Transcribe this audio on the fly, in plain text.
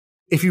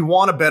if you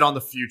want to bet on the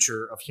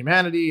future of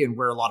humanity and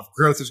where a lot of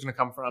growth is going to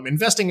come from,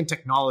 investing in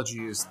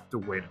technology is the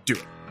way to do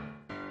it.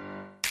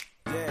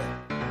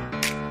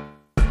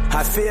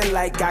 I feel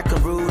like I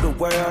can rule the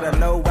world. I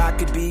know I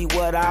could be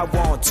what I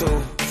want to.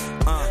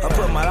 I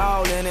put my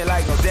all in it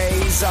like no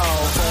days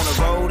off. On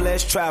the road,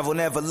 let's travel,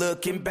 never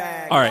looking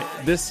back. All right,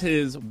 this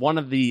is one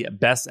of the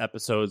best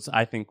episodes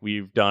I think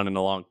we've done in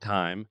a long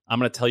time. I'm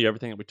going to tell you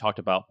everything that we talked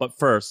about. But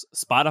first,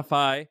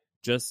 Spotify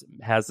just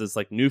has this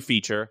like new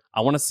feature.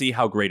 I want to see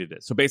how great it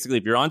is. So basically,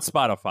 if you're on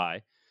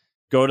Spotify,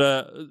 pull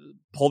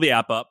the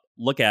app up,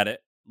 look at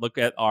it, look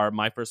at our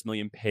My First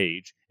Million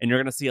page, and you're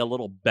going to see a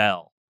little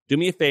bell. Do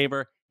me a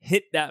favor,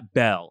 hit that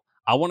bell.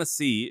 I want to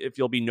see if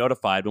you'll be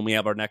notified when we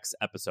have our next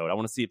episode. I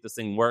want to see if this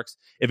thing works.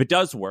 If it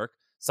does work,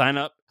 sign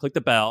up, click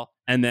the bell,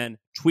 and then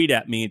tweet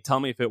at me and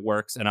tell me if it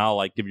works, and I'll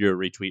like give you a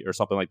retweet or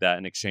something like that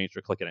in exchange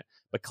for clicking it.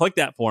 But click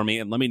that for me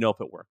and let me know if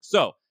it works.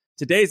 So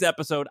today's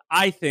episode,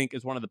 I think,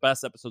 is one of the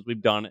best episodes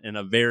we've done in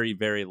a very,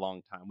 very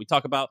long time. We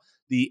talk about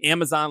the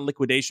Amazon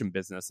liquidation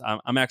business.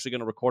 I'm actually going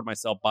to record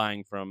myself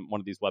buying from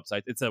one of these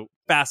websites. It's a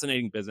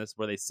fascinating business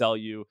where they sell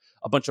you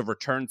a bunch of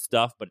return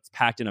stuff, but it's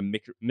packed in a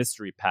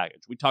mystery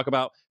package. We talk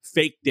about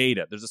fake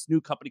data. There's this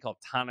new company called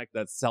Tonic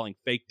that's selling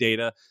fake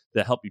data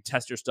that help you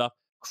test your stuff.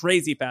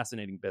 Crazy,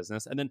 fascinating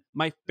business. And then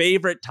my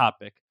favorite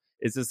topic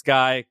is this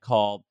guy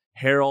called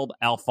Harold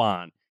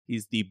Alfon.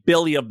 He's the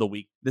Billy of the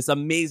Week, this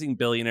amazing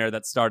billionaire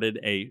that started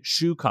a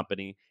shoe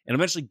company and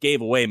eventually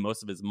gave away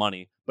most of his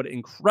money, but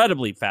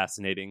incredibly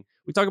fascinating.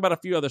 We talk about a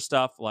few other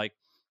stuff like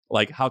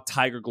how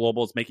Tiger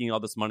Global is making all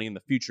this money in the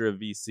future of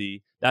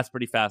VC. That's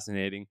pretty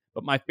fascinating.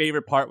 But my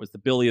favorite part was the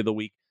Billy of the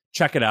Week.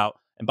 Check it out.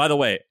 And by the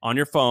way, on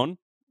your phone,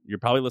 you're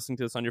probably listening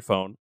to this on your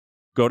phone,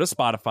 go to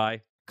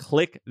Spotify,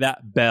 click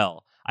that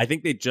bell. I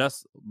think they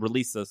just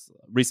released this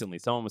recently.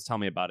 Someone was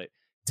telling me about it.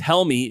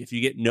 Tell me if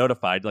you get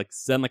notified, like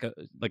send like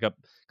a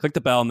click the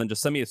bell and then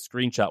just send me a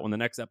screenshot when the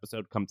next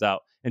episode comes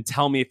out and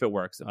tell me if it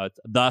works.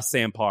 The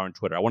Sam Parr on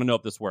Twitter. I want to know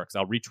if this works.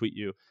 I'll retweet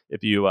you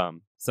if you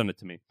send it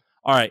to me.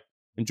 All right.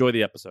 Enjoy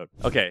the episode.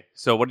 Okay.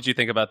 So what did you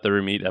think about the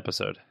Ramit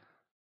episode?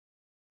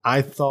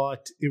 I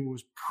thought it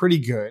was pretty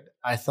good.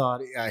 I thought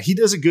he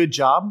does a good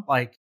job.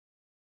 Like,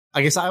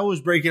 I guess I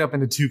always break it up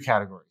into two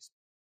categories.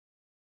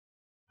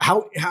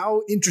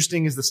 How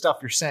interesting is the stuff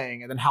you're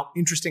saying? And then how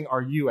interesting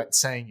are you at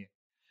saying it?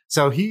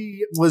 So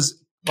he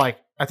was like,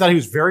 I thought he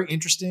was very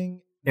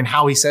interesting in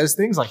how he says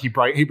things. Like he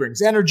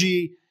brings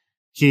energy.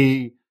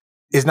 He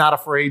is not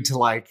afraid to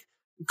like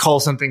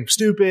call something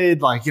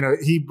stupid. Like, you know,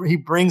 he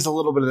brings a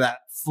little bit of that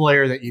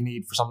flair that you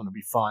need for something to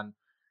be fun.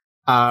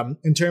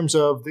 In terms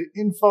of the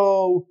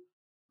info,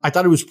 I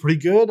thought it was pretty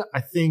good.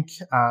 I think,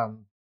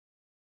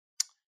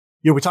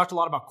 we talked a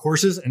lot about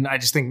courses, and I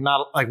just think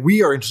not like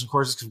we are interested in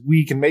courses because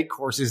we can make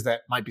courses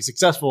that might be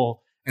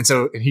successful. And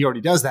he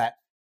already does that.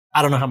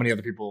 I don't know how many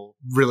other people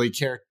really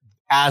care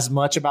as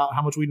much about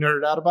how much we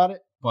nerded out about it,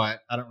 but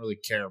I don't really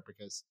care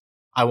because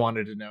I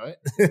wanted to know it.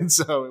 And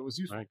so it was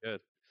useful. All right,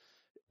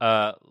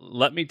 good.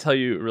 Let me tell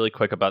you really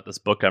quick about this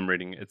book I'm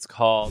reading. It's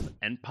called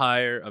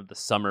Empire of the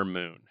Summer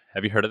Moon.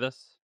 Have you heard of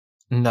this?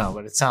 No,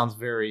 but it sounds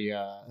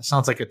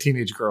sounds like a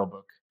teenage girl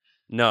book.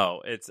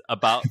 No, it's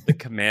about the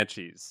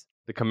Comanches,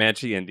 the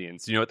Comanche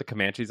Indians. Do you know what the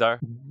Comanches are?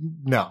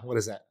 No, what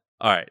is that?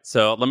 All right,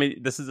 so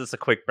this is just a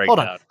quick breakdown.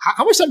 Hold on.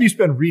 How much time do you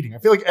spend reading? I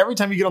feel like every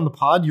time you get on the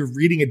pod, you're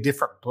reading a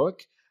different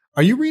book.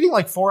 Are you reading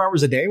like 4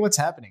 hours a day? What's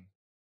happening?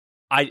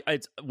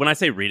 When I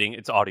say reading,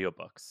 it's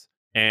audiobooks.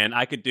 And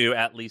I could do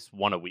at least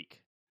one a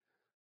week.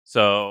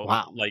 So,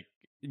 wow.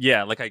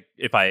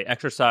 If I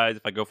exercise,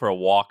 if I go for a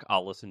walk,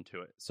 I'll listen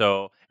to it.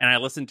 So, and I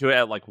listen to it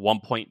at like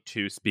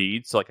 1.2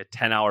 speed. So like a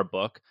 10-hour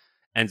book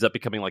ends up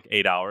becoming like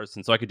 8 hours.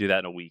 And so I could do that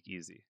in a week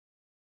easy.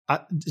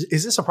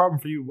 Is this a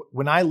problem for you?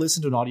 When I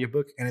listen to an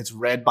audiobook and it's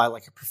read by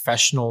like a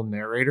professional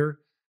narrator,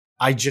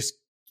 I just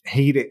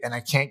hate it and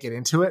I can't get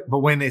into it. But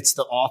when it's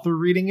the author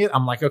reading it,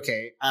 I'm like,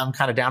 okay, I'm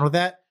kind of down with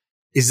that.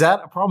 Is that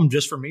a problem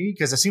just for me?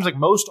 Because it seems like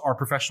most are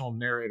professional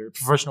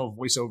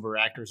voiceover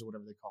actors or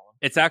whatever they call them.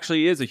 It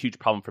actually is a huge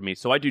problem for me.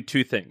 So I do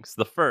two things.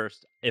 The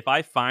first, if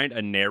I find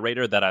a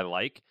narrator that I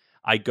like,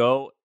 I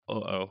go,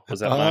 was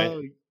that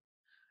mine?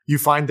 You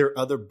find their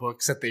other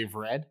books that they've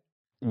read?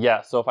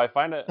 Yeah, so if I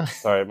find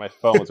sorry, my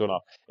phone was going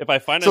off. If I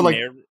find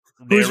narrator,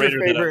 who's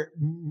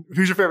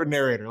your favorite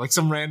narrator? Like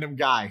some random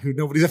guy who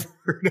nobody's ever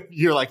heard of.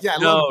 You're like, yeah,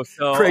 I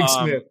love Craig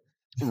Smith.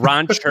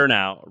 Ron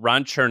Chernow.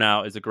 Ron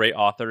Chernow is a great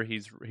author.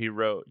 He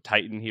wrote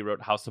Titan. He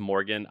wrote House of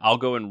Morgan. I'll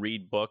go and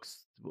read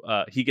books.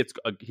 He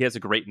has a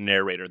great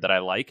narrator that I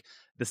like.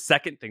 The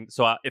second thing,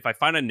 if I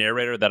find a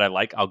narrator that I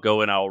like, I'll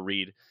go and I'll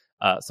read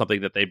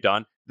something that they've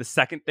done. The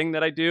second thing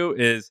that I do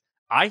is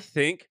I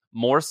think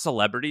more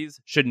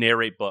celebrities should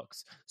narrate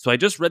books. So I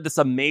just read this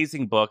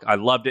amazing book. I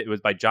loved it. It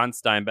was by John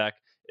Steinbeck.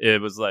 It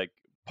was like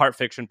part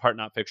fiction, part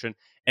not fiction.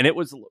 And it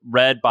was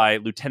read by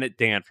Lieutenant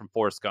Dan from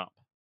Forrest Gump.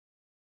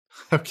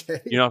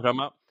 Okay. You know what I'm talking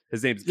about?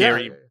 His name's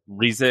Gary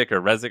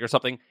Rezik or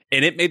something.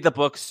 And it made the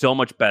book so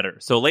much better.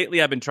 So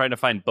lately I've been trying to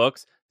find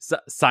books. I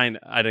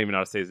don't even know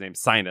how to say his name.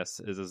 Sinus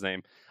is his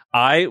name.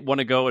 I want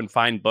to go and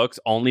find books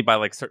only by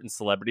like certain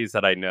celebrities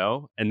that I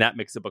know, and that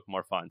makes the book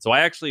more fun. So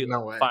I actually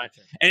find,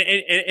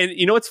 and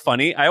you know what's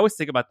funny? I always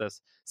think about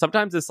this.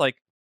 Sometimes it's like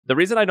the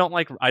reason I don't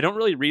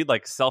really read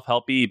like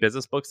self-helpy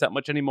business books that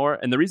much anymore,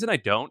 and the reason I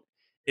don't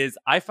is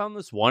I found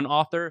this one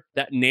author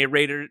that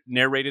narrated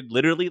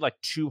literally like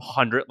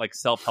 200 like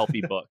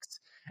self-helpy books.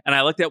 And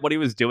I looked at what he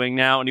was doing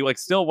now, and he like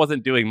still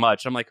wasn't doing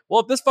much. I'm like, well,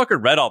 if this fucker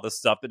read all this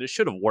stuff, then it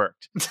should have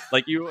worked.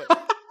 Like you.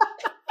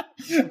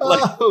 I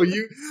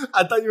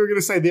thought you were going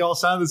to say they all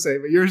sound the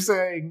same, but you're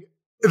saying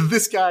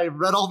this guy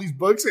read all these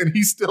books and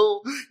he's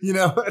still, an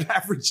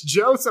average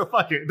Joe. So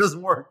fuck it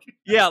doesn't work.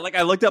 Yeah. Like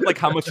I looked up like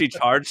how much he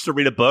charged to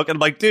read a book. And I'm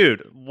like,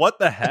 dude, what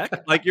the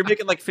heck? Like you're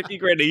making like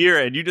 $50,000 a year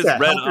and you just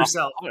read help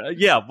yourself.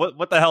 Yeah.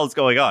 What the hell is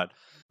going on?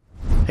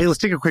 Hey, let's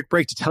take a quick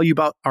break to tell you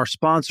about our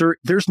sponsor.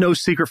 There's no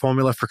secret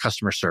formula for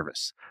customer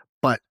service,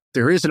 but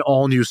there is an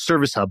all-new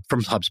Service Hub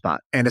from HubSpot,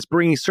 and it's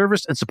bringing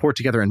service and support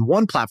together in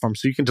one platform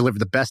so you can deliver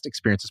the best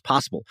experiences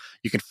possible.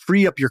 You can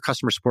free up your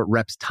customer support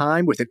reps'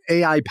 time with an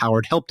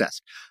AI-powered help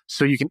desk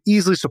so you can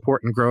easily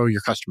support and grow your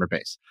customer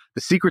base.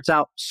 The secret's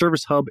out.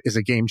 Service Hub is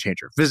a game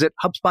changer. Visit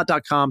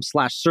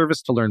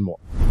HubSpot.com/service to learn more.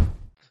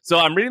 So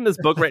I'm reading this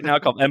book right now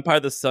called Empire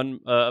of the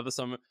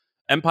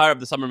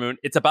Summer Moon.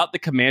 It's about the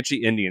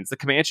Comanche Indians. The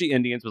Comanche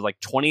Indians was like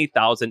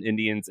 20,000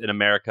 Indians in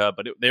America,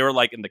 but they were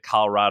like in the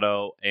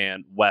Colorado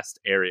and West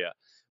area.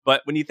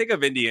 But when you think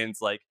of Indians,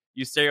 like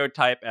you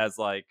stereotype as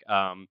like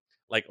when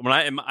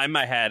in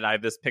my head, I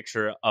have this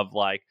picture of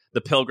like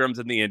the Pilgrims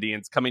and the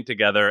Indians coming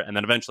together, and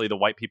then eventually the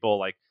white people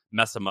like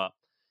mess them up.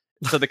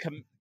 So the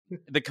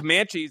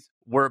Comanches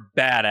were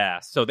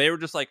badass. So they were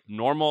just like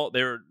normal.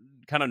 They were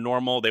kind of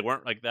normal. They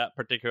weren't like that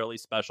particularly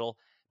special.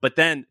 But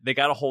then they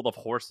got a hold of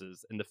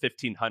horses in the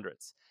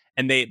 1500s,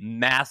 and they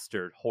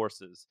mastered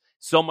horses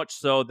so much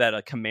so that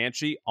a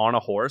Comanche on a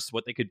horse,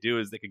 what they could do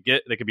is they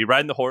could be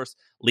riding the horse,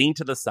 lean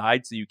to the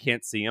side so you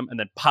can't see them, and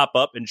then pop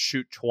up and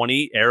shoot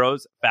 20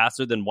 arrows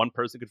faster than one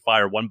person could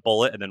fire one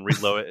bullet, and then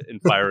reload it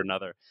and fire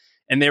another.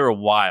 And they were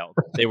wild.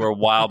 They were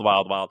wild,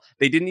 wild, wild.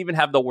 They didn't even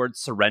have the word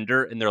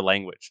surrender in their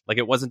language. Like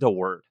it wasn't a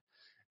word.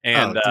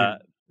 And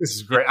this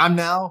is great.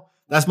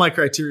 That's my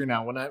criteria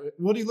now.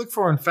 What do you look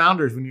for in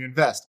founders when you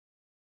invest?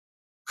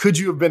 Could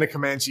you have been a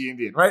Comanche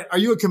Indian, right? Are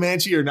you a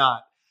Comanche or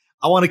not?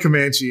 I want a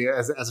Comanche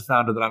as a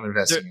founder that I'm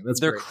investing in.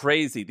 They're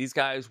crazy. These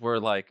guys were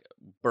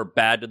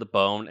bad to the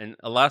bone, and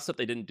a lot of stuff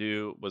they didn't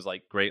do was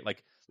like great.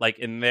 Like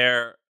in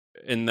their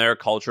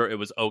culture, it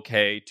was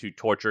okay to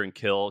torture and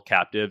kill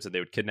captives, and they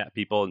would kidnap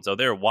people, and so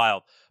they're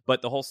wild.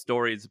 But the whole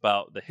story is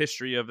about the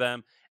history of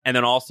them, and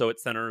then also it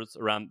centers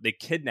around they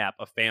kidnap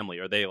a family,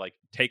 or they like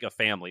take a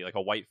family, like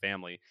a white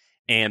family.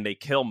 And they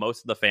kill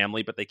most of the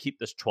family, but they keep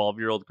this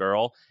 12-year-old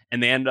girl,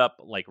 and they end up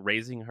like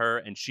raising her,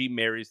 and she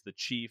marries the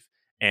chief,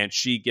 and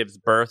she gives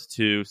birth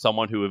to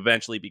someone who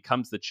eventually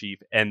becomes the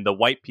chief. And the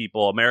white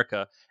people,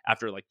 America,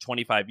 after like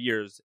 25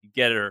 years,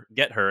 get her,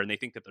 and they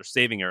think that they're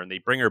saving her, and they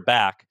bring her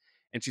back.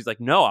 And she's like,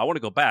 "No, I want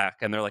to go back."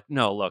 And they're like,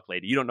 "No, look,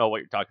 lady, you don't know what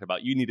you're talking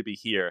about. You need to be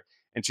here."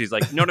 And she's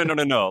like, "No,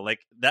 like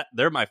that,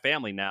 they're my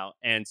family now."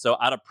 And so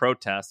out of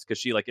protest, because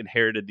she like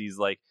inherited these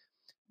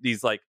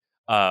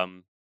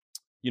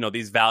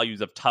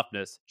values of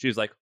toughness, she was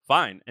like,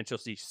 fine. And so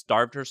she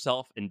starved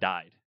herself and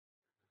died.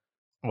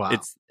 Wow.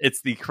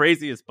 It's the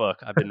craziest book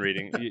I've been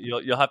reading.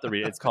 You'll have to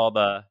read it. It's called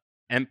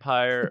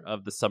Empire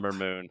of the Summer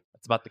Moon.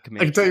 It's about the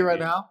Comanche. I can tell you right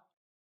now,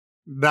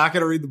 not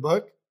going to read the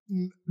book.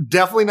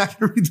 Definitely not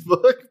going to read the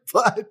book,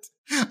 but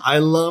I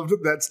loved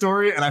that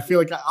story. And I feel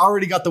like I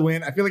already got the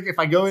win. I feel like if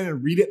I go in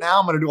and read it now,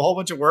 I'm going to do a whole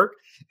bunch of work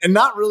and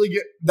not really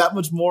get that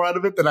much more out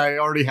of it than I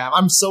already have.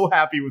 I'm so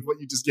happy with what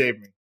you just gave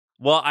me.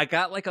 Well, I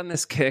got like on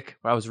this kick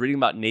where I was reading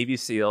about Navy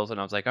SEALs, and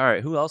I was like, all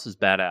right, who else is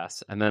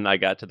badass? And then I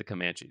got to the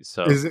Comanches.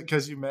 So is it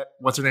because you met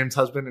what's her name's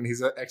husband and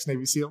he's an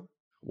ex-Navy SEAL?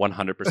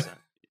 100%.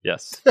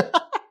 Yes.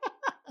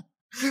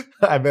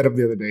 I met him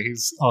the other day.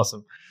 He's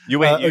awesome.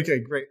 Okay,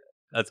 great.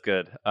 That's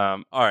good.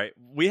 All right.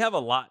 We have a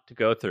lot to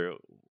go through.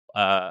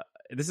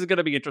 This is going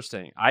to be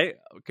interesting.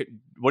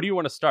 What do you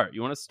want to start?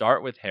 You want to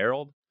start with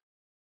Harold?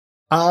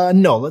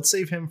 No, let's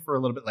save him for a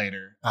little bit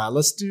later.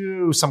 Let's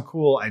do some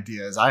cool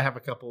ideas. I have a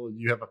couple.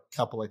 You have a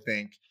couple, I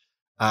think.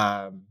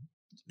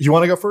 You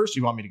want to go first? Or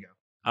you want me to go?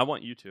 I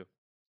want you to.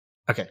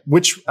 Okay.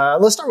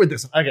 Let's start with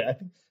this one. Okay.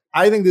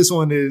 I think this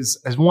one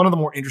is one of the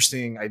more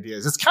interesting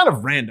ideas. It's kind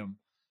of random.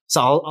 So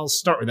I'll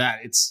start with that.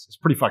 It's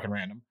pretty fucking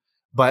random,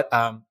 but,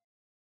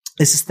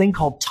 it's this thing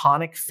called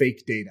tonic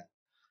fake data.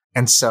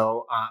 And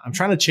so, I'm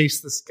trying to chase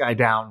this guy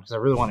down because I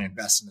really want to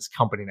invest in this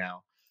company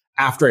now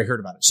after I heard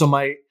about it. So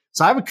I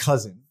have a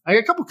cousin. I got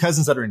a couple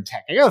cousins that are in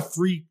tech. I got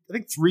three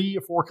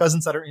or four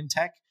cousins that are in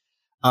tech.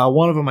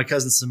 One of them, my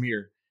cousin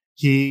Samir,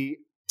 he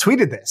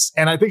tweeted this,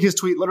 and I think his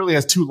tweet literally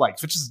has 2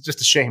 likes, which is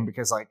just a shame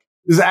because like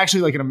this is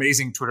actually like an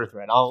amazing Twitter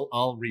thread.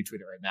 I'll retweet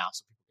it right now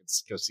so people can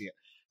go see it.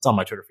 It's on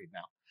my Twitter feed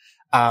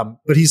now.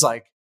 But he's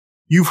like,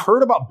 "You've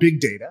heard about big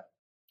data,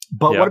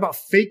 but what about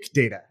fake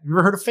data? Have you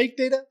ever heard of fake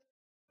data?"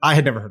 I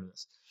had never heard of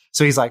this.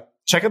 So he's like,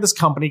 "Check out this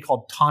company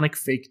called Tonic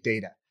Fake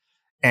Data."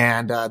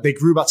 And they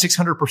grew about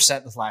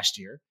 600% this last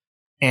year.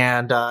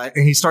 And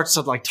he starts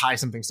to like tie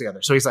some things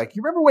together. So he's like,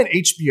 you remember when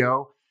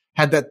HBO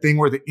had that thing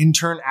where the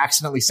intern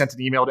accidentally sent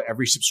an email to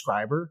every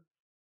subscriber?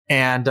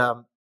 And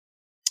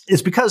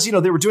it's because,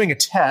 they were doing a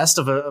test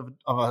of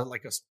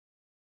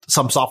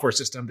some software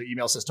system, the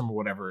email system or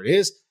whatever it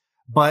is.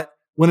 But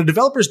when a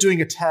developer is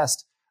doing a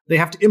test, they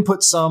have to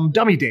input some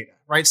dummy data,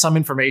 right? Some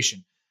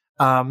information.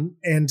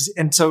 And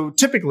so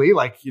typically,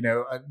 like,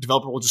 a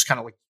developer will just kind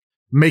of like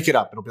make it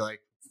up. It'll be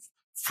like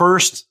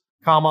first,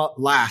 comma,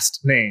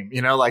 last name,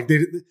 like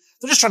they're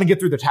just trying to get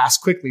through the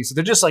task quickly. So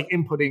they're just like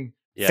inputting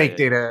fake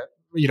data,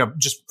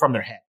 just from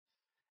their head.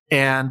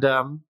 And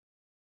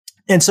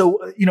so,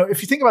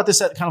 if you think about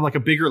this at kind of like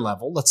a bigger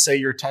level, let's say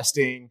you're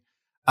testing,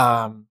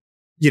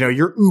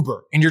 your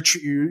Uber and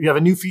you have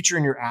a new feature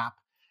in your app.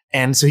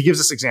 And so he gives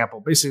this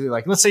example, basically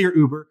like, let's say you're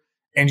Uber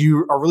and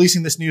you are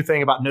releasing this new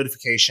thing about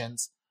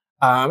notifications.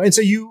 And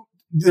so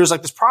there's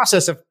like this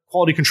process of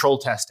quality control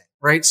testing,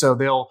 right? So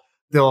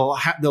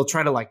they'll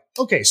try to like,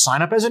 okay,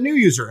 sign up as a new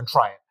user and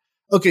try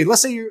it. Okay,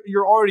 let's say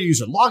you're already a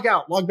user, log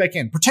out, log back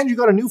in, pretend you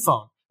got a new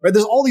phone, right?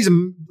 There's all these,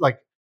 like,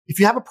 if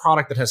you have a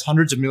product that has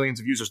hundreds of millions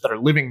of users that are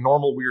living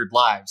normal, weird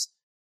lives,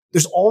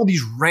 there's all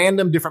these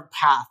random different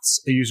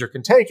paths a user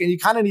can take, and you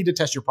kind of need to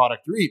test your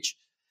product through each.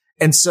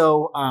 And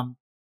so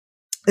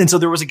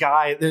there was a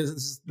guy,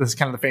 this is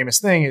kind of the famous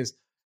thing is,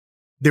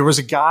 there was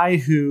a guy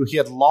who he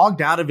had logged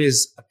out of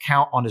his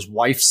account on his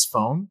wife's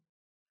phone.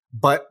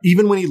 But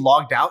even when he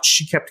logged out,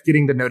 she kept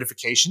getting the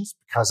notifications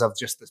because of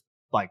just this,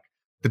 like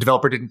the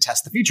developer didn't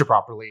test the feature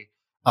properly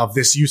of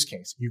this use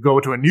case. You go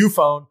to a new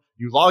phone,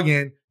 you log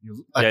in,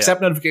 you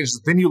accept notifications,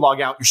 then you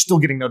log out, you're still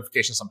getting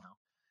notifications somehow.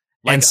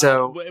 Like, and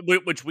so,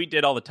 which we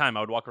did all the time.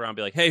 I would walk around and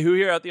be like, hey, who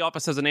here at the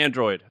office has an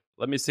Android?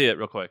 Let me see it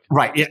real quick.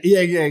 Right. Yeah,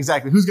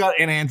 exactly. Who's got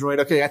an Android?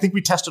 Okay. I think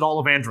we tested all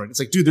of Android. It's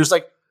like, dude, there's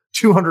like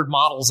 200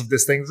 models of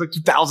this thing. There's like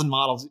 2,000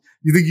 models.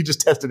 You think you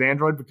just tested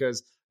Android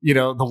because,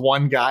 the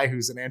one guy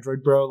who's an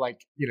Android bro,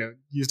 like,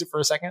 used it for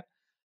a second.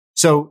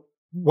 So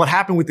what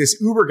happened with this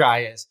Uber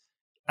guy is,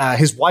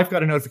 his wife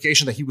got a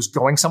notification that he was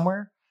going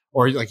somewhere,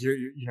 or like your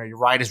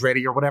ride is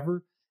ready or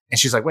whatever. And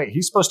she's like, wait,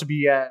 he's supposed to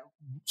be at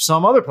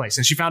some other place.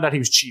 And she found out he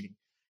was cheating.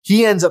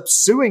 He ends up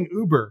suing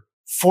Uber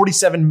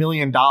 $47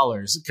 million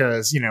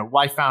because,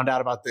 wife found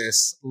out about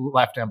this,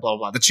 left him, blah, blah,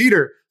 blah. The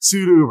cheater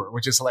sued Uber,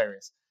 which is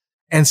hilarious.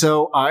 And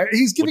so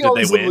he's giving all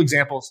these little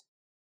examples.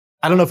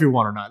 I don't know if he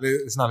won or not.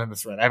 It's not in the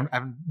thread. I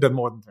haven't done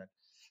more than the thread.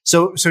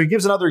 So he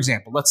gives another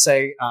example. Let's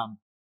say,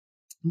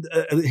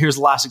 here's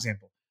the last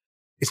example.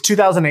 It's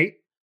 2008.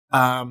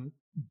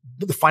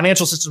 The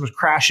financial system was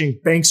crashing.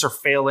 Banks are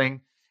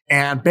failing.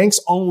 And banks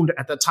owned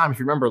at that time, if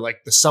you remember,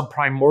 like the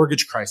subprime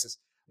mortgage crisis,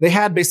 they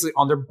had basically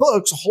on their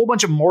books a whole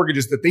bunch of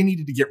mortgages that they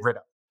needed to get rid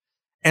of.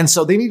 And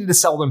so they needed to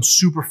sell them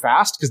super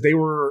fast because they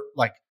were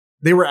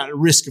at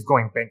risk of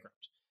going bankrupt.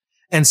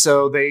 And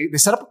so they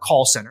set up a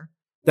call center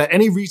that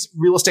any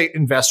real estate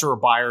investor or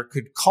buyer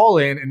could call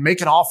in and make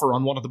an offer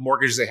on one of the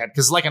mortgages they had.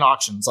 Because it's like an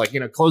auction. It's like,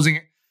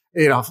 closing,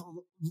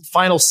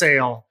 final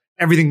sale,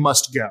 everything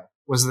must go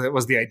was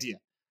the idea.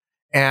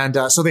 And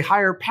so they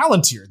hire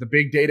Palantir, the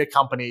big data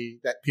company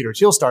that Peter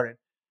Thiel started.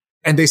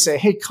 And they say,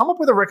 hey, come up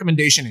with a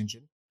recommendation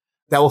engine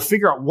that will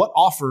figure out what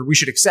offer we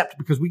should accept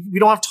because we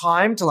don't have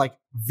time to like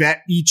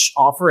vet each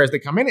offer as they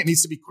come in. It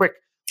needs to be quick,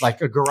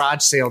 like a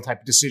garage sale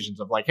type of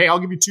decisions of like, hey, I'll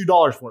give you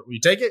 $2 for it. Will you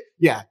take it?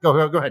 Yeah, go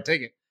ahead,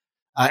 take it.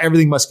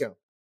 Everything must go.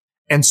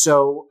 And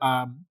so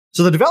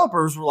the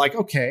developers were like,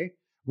 okay,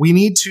 we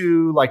need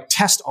to like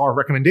test our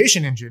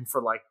recommendation engine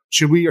for like,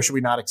 should we or should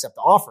we not accept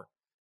the offer?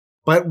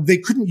 But they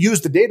couldn't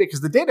use the data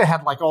because the data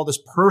had like all this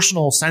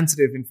personal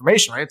sensitive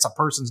information, right? It's a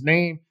person's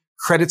name,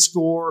 credit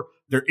score,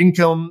 their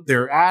income,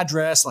 their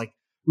address. Like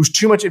it was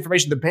too much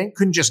information. The bank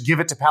couldn't just give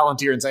it to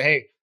Palantir and say,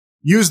 hey,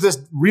 use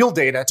this real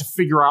data to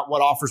figure out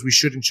what offers we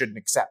should and shouldn't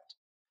accept.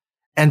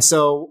 And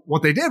so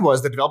what they did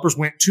was the developers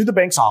went to the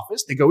bank's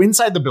office. They go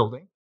inside the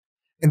building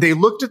and they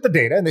looked at the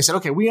data and they said,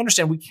 okay, we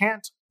understand we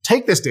can't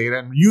take this data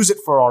and use it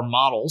for our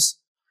models,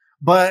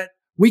 but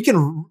we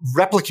can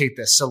replicate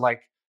this. So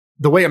like,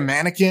 the way a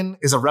mannequin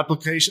is a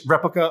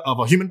replica of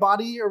a human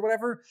body or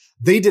whatever,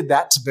 they did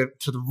that to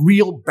the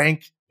real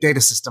bank data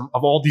system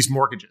of all these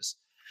mortgages.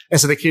 And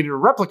so they created a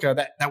replica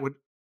that would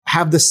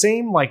have the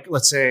same, like,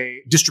 let's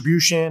say,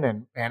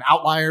 distribution and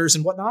outliers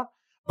and whatnot,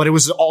 but it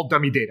was all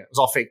dummy data. It was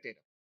all fake data.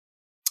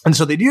 And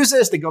so they'd use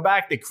this, they go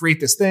back, they create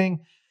this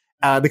thing,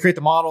 they create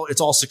the model, it's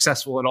all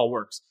successful, it all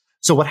works.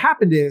 So what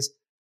happened is,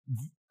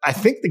 I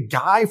think the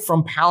guy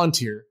from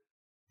Palantir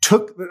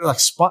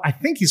I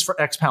think he's for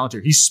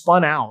ex-Palantir. He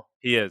spun out.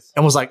 He is.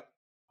 And was like,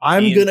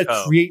 I'm going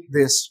to create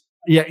this.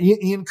 Yeah,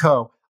 Ian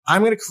Coe.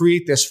 I'm going to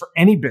create this for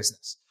any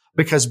business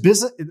because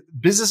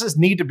businesses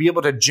need to be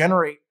able to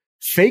generate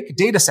fake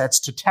data sets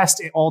to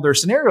test all their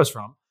scenarios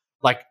from.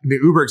 Like the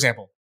Uber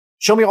example.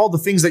 Show me all the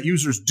things that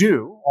users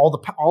do, all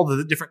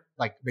the different,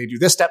 like they do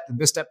this step and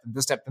this step and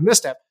this step and this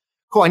step.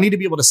 Cool. I need to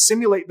be able to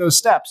simulate those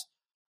steps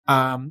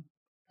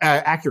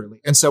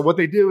accurately. And so what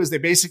they do is they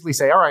basically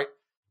say, all right,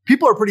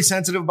 people are pretty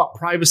sensitive about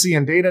privacy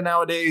and data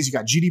nowadays. You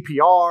got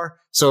GDPR.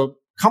 So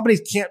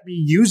companies can't be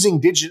using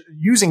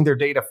their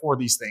data for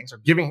these things or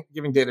giving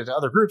data to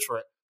other groups for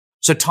it.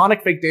 So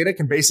Tonic Fake Data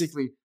can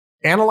basically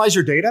analyze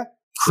your data,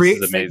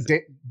 create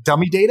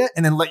dummy data,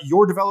 and then let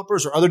your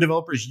developers or other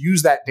developers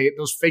use that data,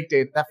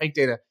 that fake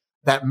data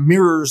that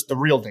mirrors the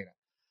real data.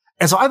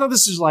 And so I thought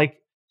this is like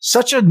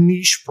such a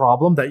niche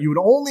problem that you would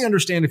only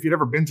understand if you'd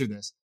ever been through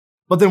this.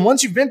 But then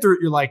once you've been through it,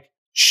 you're like,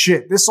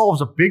 shit, this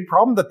solves a big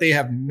problem that they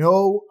have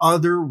no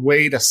other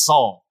way to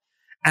solve.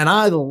 And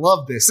I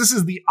love this. This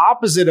is the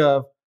opposite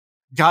of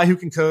guy who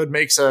can code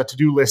makes a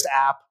to-do list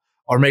app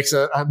or makes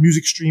a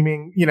music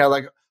streaming,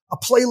 like a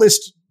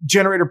playlist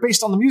generator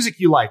based on the music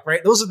you like,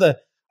 right? Those are the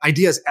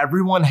ideas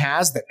everyone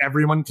has that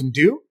everyone can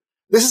do.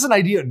 This is an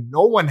idea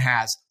no one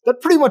has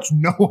that pretty much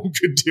no one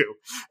could do.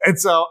 And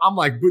so I'm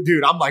like,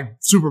 dude, I'm like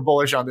super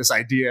bullish on this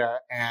idea.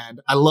 And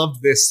I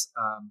love this.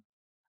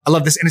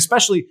 And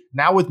especially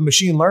now with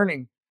machine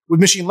learning,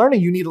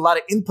 you need a lot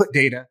of input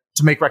data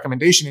to make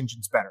recommendation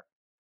engines better.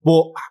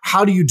 Well,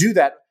 how do you do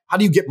that? How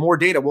do you get more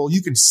data? Well,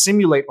 you can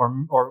simulate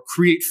or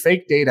create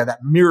fake data that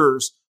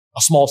mirrors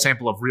a small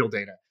sample of real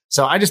data.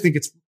 So I just think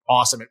it's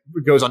awesome. It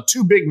goes on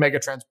two big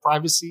megatrends,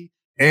 privacy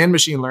and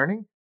machine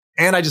learning.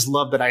 And I just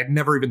love that I had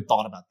never even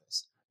thought about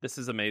this. This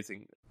is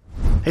amazing.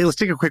 Hey, let's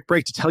take a quick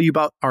break to tell you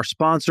about our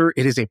sponsor.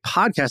 It is a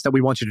podcast that we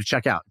want you to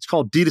check out. It's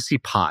called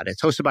D2C Pod.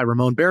 It's hosted by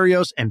Ramon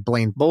Barrios and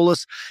Blaine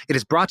Bolus. It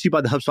is brought to you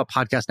by the HubSpot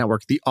Podcast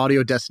Network, the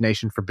audio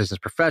destination for business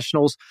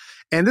professionals.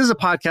 And this is a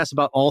podcast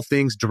about all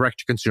things direct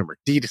to consumer,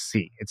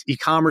 D2C. It's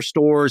e-commerce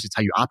stores. It's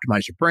how you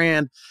optimize your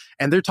brand.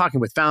 And they're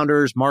talking with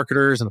founders,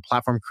 marketers, and the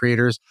platform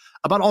creators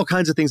about all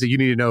kinds of things that you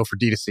need to know for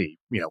D2C.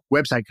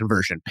 Website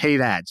conversion,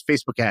 paid ads,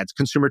 Facebook ads,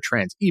 consumer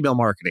trends, email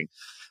marketing.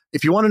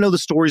 If you want to know the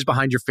stories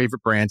behind your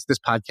favorite brands, this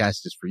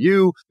podcast is for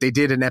you. They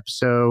did an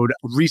episode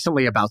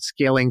recently about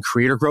scaling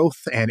creator growth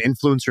and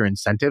influencer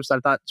incentives that I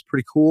thought was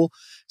pretty cool.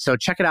 So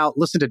check it out.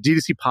 Listen to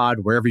D2C Pod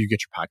wherever you get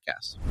your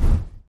podcasts.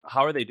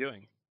 How are they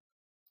doing?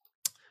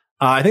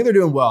 I think they're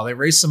doing well. They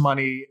raised some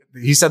money.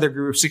 He said they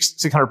grew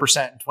 600%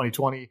 in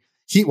 2020.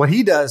 What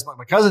he does,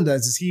 my cousin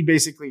does, is he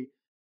basically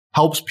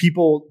helps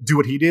people do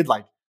what he did.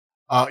 Like,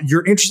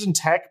 you're interested in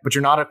tech, but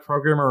you're not a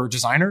programmer or a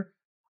designer.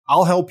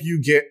 I'll help you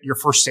get your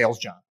first sales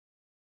job.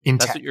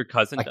 That's tech. What your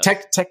cousin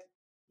does. Tech.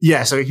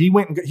 Yeah. So he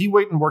went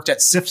and worked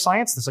at SIF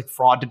Science. This like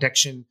fraud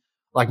detection,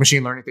 like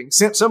machine learning thing.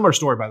 Similar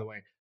story, by the way.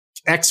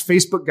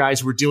 Ex-Facebook guys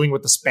who were dealing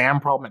with the spam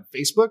problem at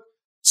Facebook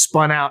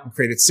spun out and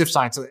created SIF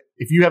Science. So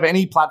if you have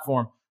any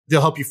platform,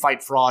 they'll help you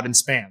fight fraud and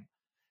spam.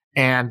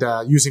 And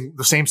using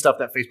the same stuff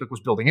that Facebook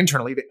was building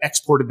internally, they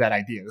exported that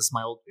idea. This is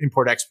my old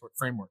import-export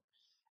framework.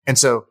 And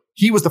so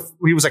he was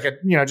like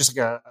a, just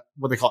like a,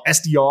 what they call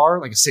SDR,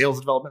 like a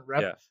sales development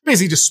rep. Yeah.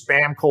 Basically just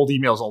spam cold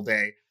emails all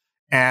day.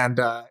 And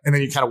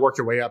then you kind of work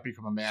your way up,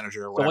 become a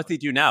manager or whatever. So what's he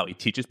do now? He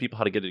teaches people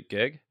how to get a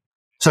gig?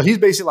 So he's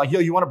basically like,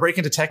 you want to break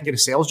into tech and get a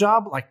sales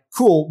job? Like,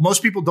 cool.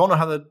 Most people don't know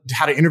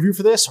how to interview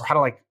for this or how to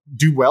like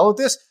do well at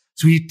this.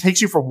 So he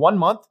takes you for 1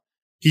 month.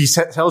 He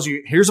tells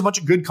you, here's a bunch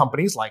of good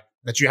companies like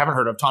that you haven't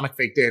heard of, Tonic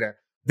Fake Data.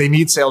 They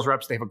need sales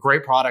reps. They have a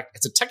great product.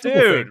 It's a technical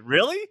thing. Dude,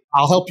 really?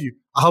 I'll help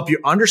you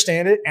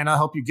understand it, and I'll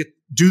help you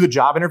do the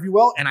job interview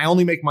well. And I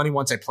only make money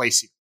once I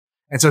place you.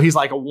 And so he's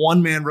like a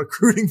one-man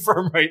recruiting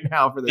firm right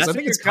now for this. I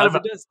think it's kind of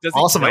an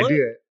awesome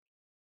idea.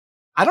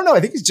 I don't know.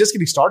 I think he's just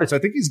getting started. So I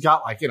think he's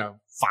got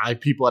 5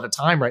 people at a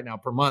time right now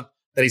per month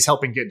that he's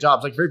helping get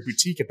jobs, like very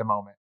boutique at the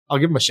moment. I'll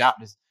give him a shout.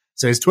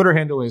 So his Twitter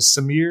handle is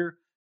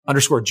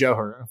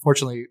Samir_Johar.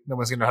 Unfortunately, no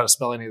one's going to know how to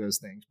spell any of those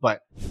things.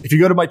 But if you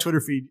go to my Twitter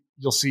feed,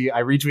 you'll see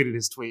I retweeted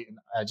his tweet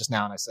just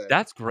now, and I said,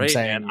 "That's great,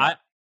 man." Yeah.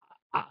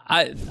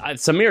 I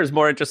Samir is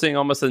more interesting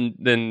almost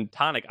than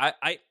Tonic.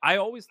 I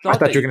always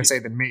thought you were going to say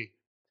than me.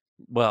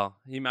 Well,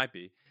 he might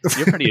be.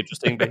 You're pretty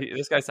interesting, but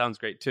this guy sounds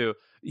great too.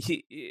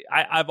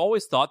 I've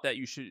always thought that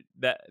you should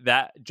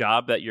that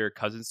job that your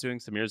cousin's doing,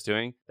 Samir's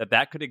doing,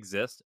 that could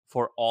exist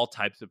for all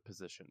types of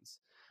positions.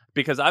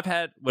 Because I've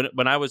had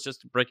when I was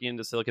just breaking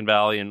into Silicon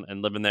Valley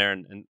and living there,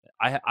 and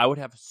I would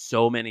have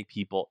so many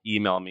people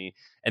email me,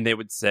 and they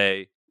would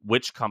say,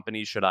 "Which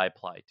company should I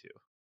apply to?"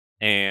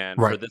 And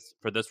right.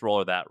 for this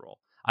role or that role.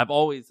 I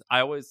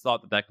always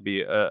thought that could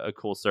be a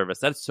cool service.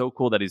 That's so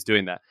cool that he's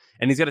doing that,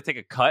 and he's going to take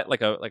a cut,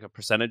 like a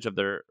percentage of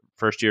their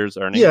first year's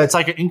earnings. Yeah, it's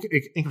like an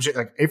income share.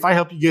 Like if I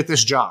help you get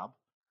this job,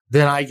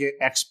 then I get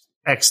X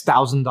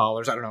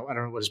 $1,000. I don't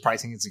know what his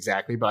pricing is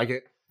exactly, but I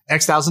get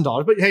X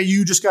 $1,000. But hey,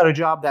 you just got a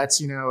job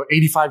that's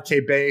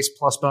 $85K base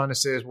plus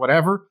bonuses,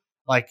 whatever.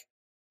 Like,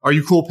 are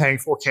you cool paying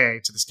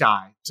 $4K to this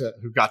guy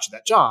who got you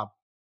that job?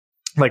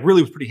 Like,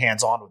 really was pretty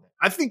hands on with it.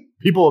 I think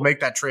people will make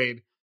that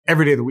trade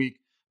every day of the week.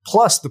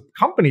 Plus, the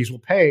companies will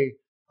pay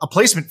a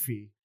placement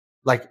fee.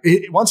 Like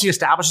once he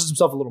establishes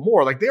himself a little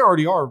more, like they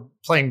already are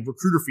paying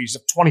recruiter fees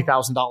of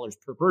 $20,000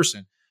 per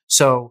person.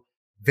 So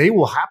they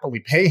will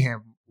happily pay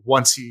him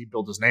once he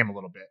builds his name a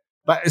little bit.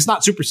 But it's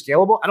not super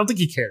scalable. I don't think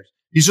he cares.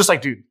 He's just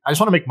like, dude, I just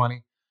want to make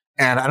money,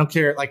 and I don't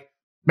care. Like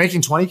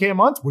making $20K a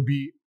month would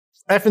be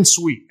effing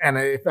sweet. And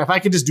if I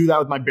could just do that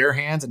with my bare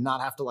hands and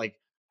not have to like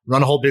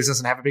run a whole business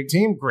and have a big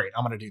team, great.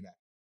 I'm going to do that.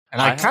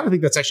 And I kind of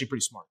think that's actually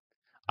pretty smart.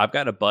 I've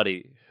got a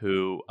buddy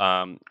who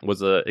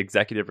was an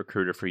executive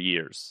recruiter for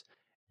years,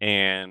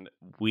 and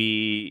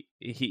he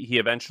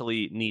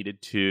eventually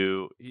needed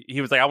to.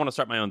 He was like, "I want to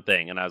start my own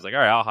thing," and I was like, "All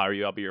right, I'll hire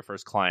you. I'll be your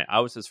first client." I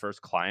was his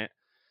first client.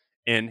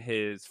 In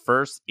his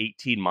first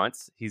 18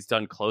 months, he's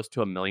done close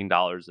to $1 million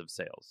of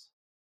sales.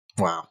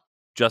 Wow.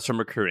 Just from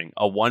recruiting,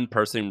 a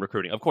one-person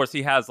recruiting. Of course,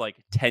 he has like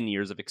 10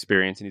 years of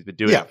experience and he's been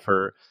doing it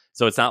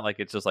so it's not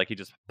like it's just like he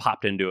just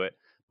popped into it.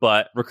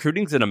 But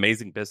recruiting's an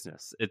amazing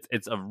business.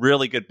 It's a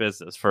really good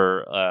business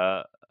for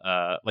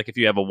like if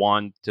you have a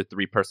 1 to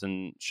 3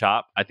 person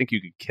shop, I think you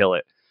could kill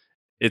it.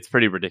 It's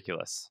pretty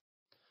ridiculous.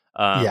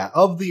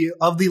 Of the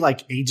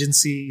like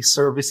agency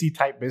servicey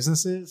type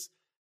businesses,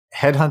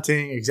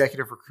 headhunting,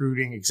 executive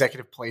recruiting,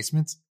 executive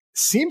placements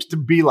seems to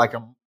be like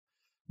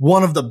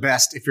one of the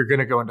best. If you're going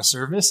to go into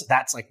service,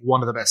 that's like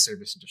one of the best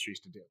service industries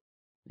to do.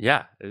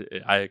 Yeah,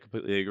 I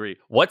completely agree.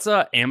 What's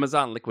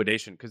Amazon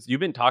liquidation? Because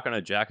you've been talking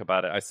to Jack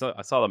about it. I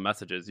saw the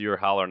messages. You were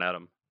hollering at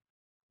him.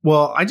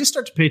 Well, I just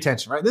start to pay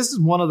attention, right? This is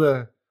one of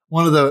the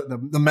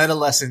meta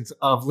lessons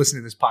of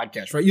listening to this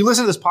podcast, right? You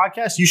listen to this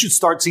podcast, you should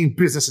start seeing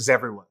businesses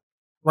everywhere,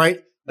 right?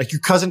 Like your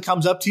cousin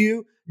comes up to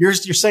you, you're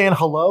saying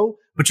hello,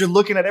 but you're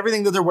looking at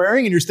everything that they're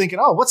wearing and you're thinking,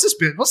 oh, what's this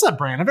bit? What's that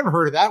brand? I've never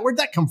heard of that. Where'd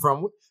that come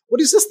from?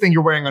 What is this thing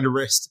you're wearing on your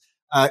wrist?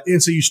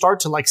 And so you start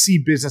to like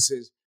see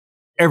businesses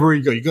everywhere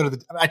you go. You go to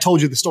I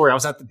told you the story. I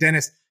was at the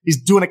dentist.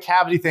 He's doing a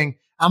cavity thing.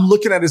 I'm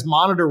looking at his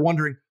monitor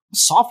wondering, what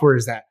software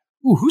is that?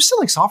 Ooh, who's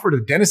selling software to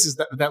dentists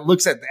that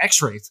looks at the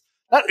x-rays?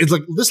 That is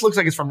like, this looks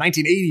like it's from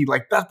 1980.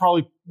 Like that's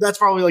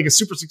probably like a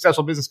super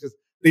successful business because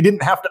they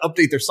didn't have to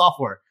update their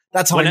software.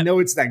 That's how I know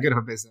it's that good of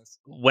a business.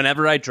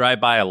 Whenever I drive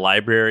by a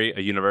library, a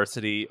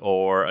university,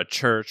 or a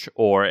church,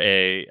 or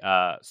a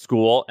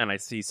school, and I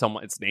see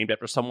someone, it's named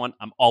after someone,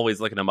 I'm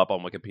always looking them up on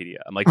Wikipedia.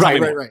 I'm like,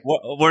 right.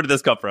 Where did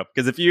this come from?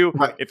 Because if you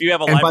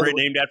have a library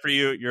named after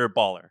you, you're a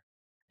baller.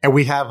 And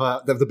we have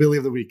the Billy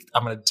of the Week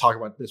I'm going to talk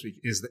about this week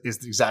is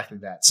exactly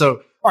that.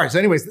 So, all right. So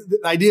anyways,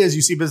 the idea is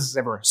you see businesses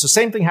everywhere. So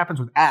same thing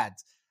happens with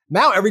ads.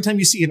 Now, every time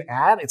you see an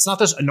ad, it's not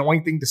this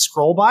annoying thing to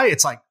scroll by.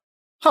 It's like,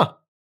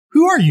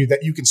 who are you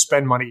that you can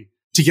spend money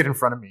to get in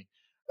front of me?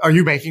 Are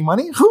you making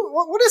money?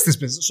 What is this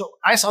business? So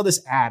I saw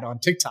this ad on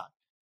TikTok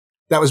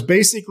that was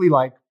basically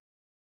like,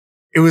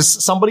 it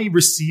was somebody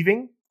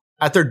receiving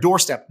at their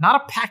doorstep,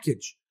 not a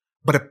package,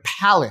 but a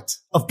pallet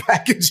of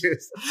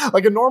packages.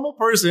 Like a normal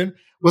person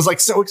was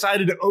like so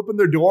excited to open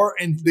their door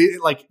and they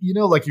like,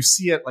 like you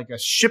see it like a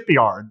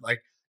shipyard,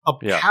 like a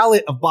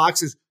pallet of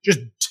boxes just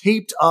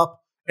taped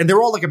up and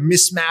they're all like a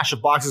mismatch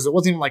of boxes. It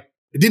wasn't even like,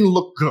 it didn't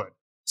look good.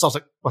 So I was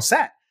like, what's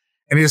that?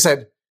 And he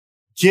said,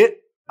 get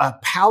a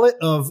pallet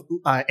of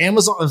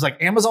Amazon. It was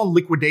like Amazon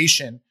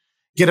liquidation.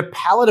 Get a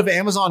pallet of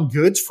Amazon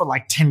goods for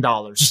like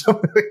 $10.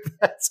 Something like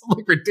that. Some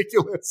like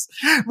ridiculous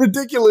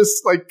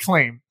like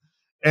claim.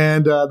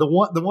 And the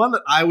one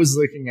that I was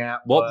looking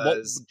at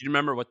was. Do you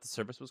remember what the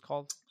service was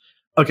called?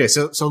 Okay,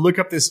 so look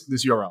up this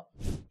URL.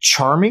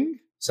 Charming.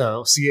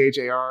 So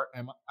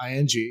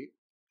CHARMING.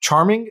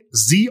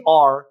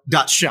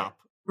 CharmingZR.shop.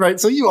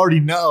 Right. So you already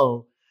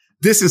know.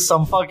 This is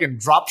some fucking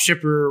drop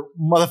shipper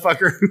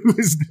motherfucker who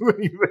is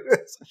doing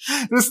this.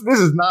 This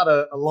is not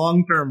a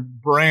long-term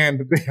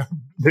brand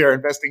they're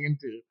investing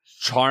into.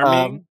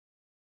 Charming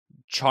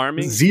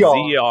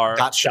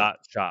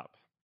ZR.shop.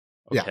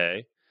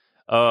 Okay.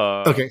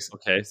 Yeah. Okay. So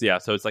yeah.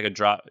 So it's like a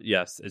drop.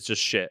 Yes. It's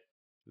just shit.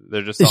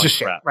 They're just selling crap.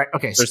 Shit. Right.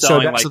 Okay. They're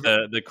selling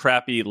the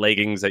crappy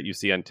leggings that you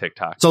see on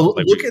TikTok. So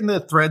look in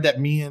the thread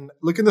that me and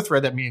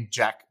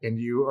Jack and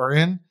you are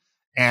in,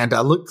 and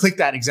click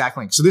that exact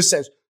link. So this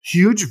says,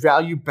 huge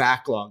value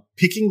backlog,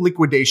 picking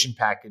liquidation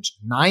package,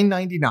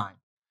 $9.99.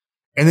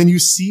 And then you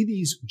see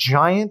these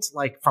giant,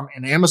 like from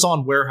an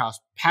Amazon warehouse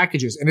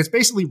packages, and it's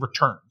basically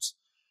returns.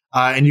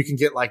 And you can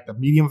get like the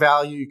medium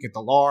value, you get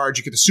the large,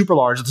 you get the super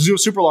large. The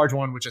super large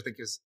one, which I think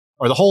is,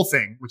 or the whole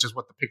thing, which is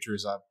what the picture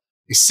is of,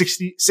 is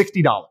 $60.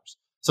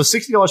 So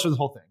 $60 for the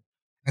whole thing.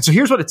 And so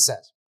here's what it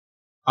says.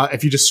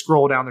 If you just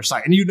scroll down their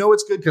site, and you know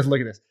it's good because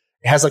look at this.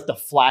 It has like the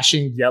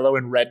flashing yellow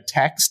and red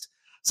text.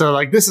 So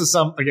like this is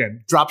some,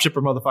 again, dropshipper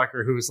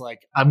motherfucker who's like,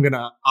 I'm going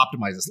to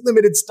optimize this.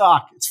 Limited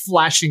stock. It's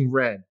flashing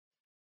red.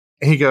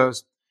 And he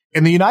goes,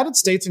 in the United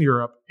States and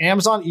Europe,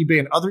 Amazon, eBay,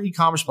 and other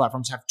e-commerce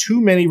platforms have too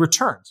many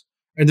returns.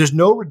 And there's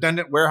no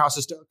redundant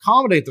warehouses to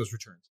accommodate those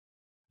returns.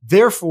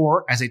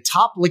 Therefore, as a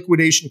top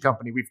liquidation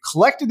company, we've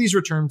collected these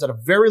returns at a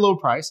very low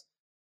price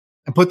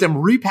and put them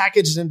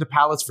repackaged into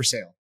pallets for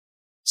sale.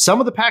 Some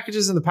of the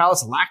packages in the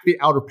pallets lack the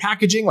outer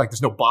packaging, like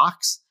there's no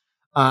box.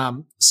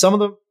 Some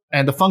of them,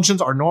 and the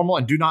functions are normal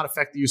and do not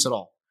affect the use at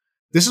all.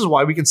 This is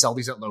why we can sell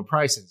these at low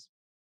prices.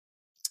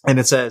 And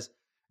it says,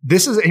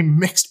 this is a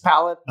mixed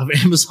pallet of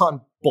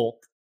Amazon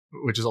bulk,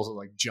 which is also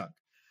like junk.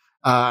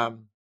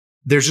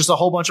 There's just a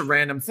whole bunch of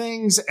random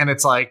things. And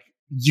it's like,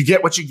 you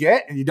get what you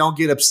get and you don't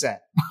get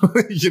upset.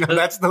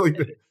 That's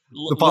the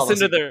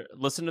policy.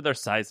 Listen to their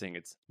sizing.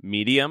 It's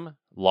medium,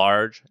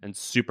 large, and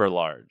super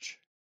large.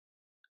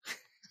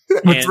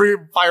 With 3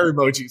 fire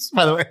emojis,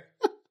 by the way.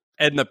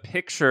 And the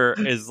picture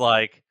is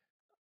like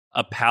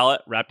a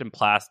pallet wrapped in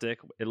plastic.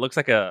 It looks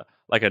like a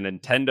like a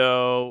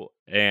Nintendo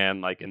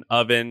and like an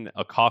oven,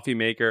 a coffee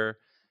maker.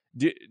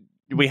 Do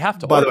we have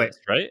to order this,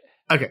 right?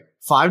 Okay,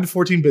 5 to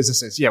 14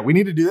 businesses. Yeah, we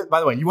need to do that. By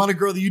the way, you want to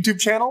grow the YouTube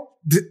channel?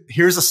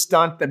 Here's a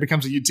stunt that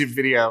becomes a YouTube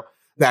video.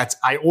 That's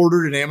I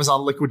ordered an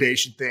Amazon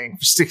liquidation thing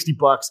for $60.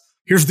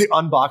 Here's the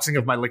unboxing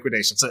of my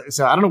liquidation.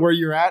 So I don't know where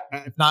you're at.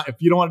 If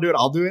you don't want to do it,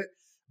 I'll do it.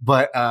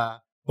 But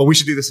we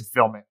should do this and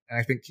film it. And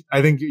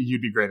I think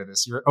you'd be great at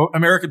this. Your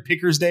American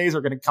Pickers days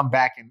are going to come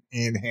back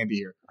in handy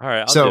here. All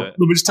right. So let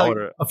me just tell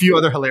you a few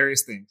other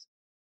hilarious things.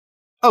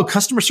 Oh,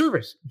 customer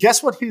service.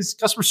 Guess what his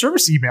customer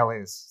service email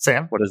is,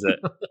 Sam? What is it?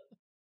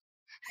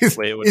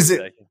 Wait, what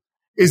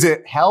is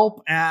it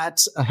help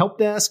at a help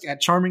desk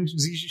at Charming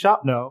Z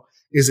Shop? No.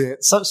 Is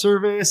it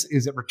service?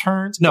 Is it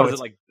returns? No. Is it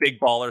like Big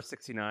Baller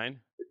 69?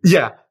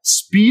 Yeah.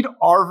 Speed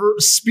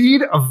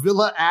of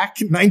Villa Ack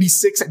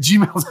 96 at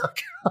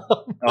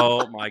gmail.com.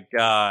 Oh my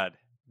God.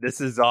 This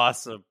is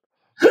awesome.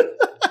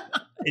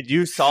 Did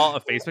you saw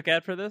a Facebook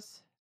ad for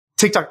this?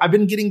 TikTok. I've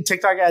been getting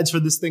TikTok ads for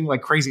this thing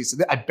like crazy. So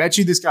I bet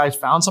you this guy's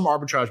found some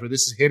arbitrage where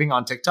this is hitting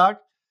on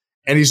TikTok,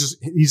 and he's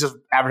just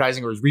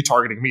advertising, or he's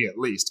retargeting me at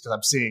least, because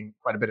I'm seeing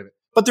quite a bit of it.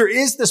 But there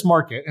is this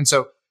market. And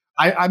so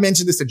I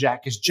mentioned this to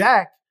Jack, because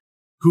Jack,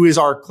 who is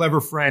our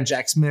clever friend,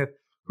 Jack Smith,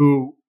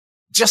 who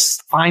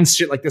just finds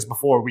shit like this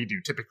before we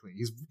do typically.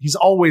 He's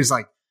always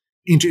like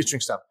into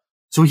interesting stuff.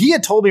 So he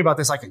had told me about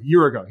this like a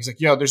year ago. He's like,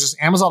 yo, there's this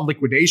Amazon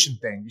liquidation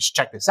thing. You should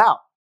check this out.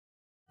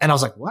 And I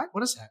was like, what?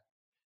 What is that?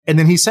 And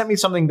then he sent me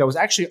something that was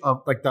actually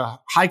like the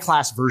high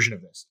class version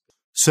of this.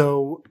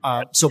 So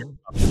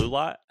Blue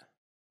Lot?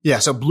 Yeah.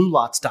 So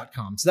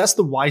bluelots.com. So that's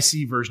the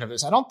YC version of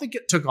this. I don't think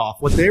it took off.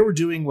 What they were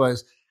doing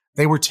was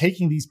they were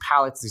taking these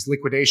pallets, these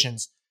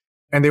liquidations,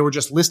 and they were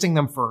just listing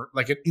them for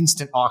like an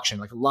instant auction,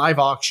 like a live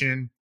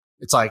auction.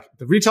 It's like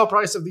the retail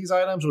price of these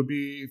items would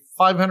be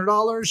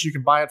 $500. You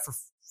can buy it for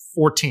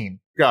 $14.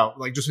 Go,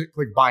 like just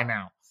click buy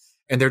now.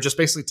 And they're just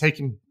basically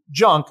taking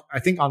junk, I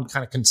think on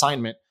kind of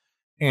consignment,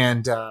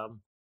 and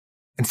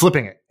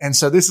flipping it. And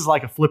so this is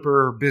like a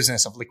flipper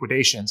business of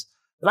liquidations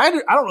that I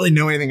don't really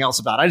know anything else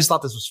about. I just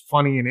thought this was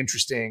funny and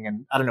interesting.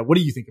 And I don't know. What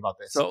do you think about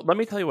this? So let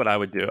me tell you what I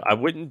would do. I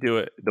wouldn't do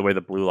it the way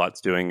the Blue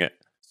Lot's doing it.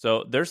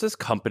 So there's this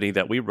company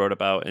that we wrote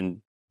about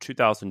in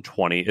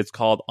 2020. It's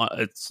called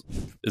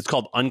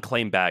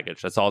Unclaimed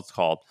Baggage. That's all it's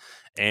called.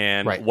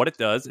 And What it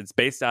does, it's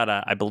based out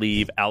of, I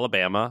believe,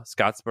 Alabama,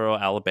 Scottsboro,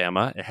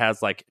 Alabama. It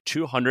has like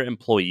 200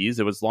 employees.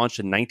 It was launched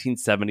in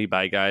 1970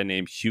 by a guy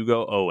named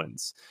Hugo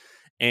Owens.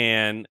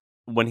 And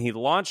when he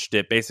launched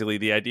it, basically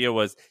the idea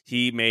was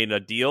he made a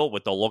deal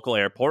with the local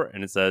airport,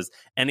 and it says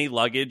any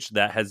luggage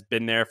that has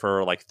been there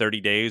for like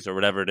 30 days or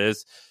whatever it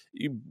is,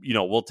 you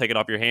know, we'll take it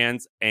off your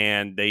hands.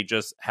 And they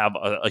just have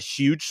a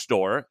huge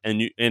store,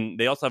 and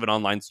they also have an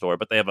online store,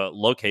 but they have a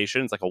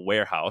location. It's like a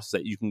warehouse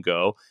that you can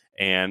go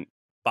and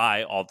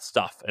buy all the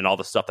stuff and all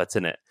the stuff that's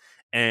in it.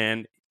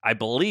 And I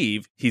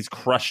believe he's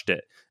crushed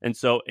it. And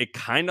so it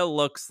kind of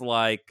looks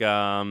like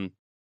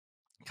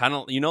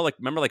like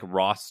remember like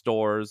Ross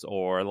stores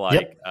or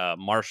like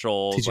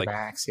Marshalls, TJ like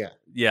Maxx,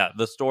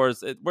 the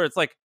stores where it's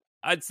like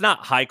it's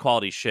not high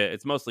quality shit.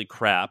 It's mostly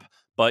crap,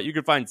 but you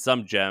can find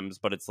some gems.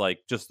 But it's like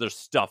just there's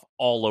stuff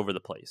all over the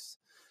place,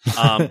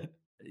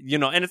 you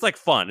know. And it's like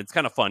fun. It's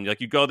kind of fun.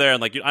 Like you go there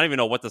and like I don't even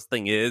know what this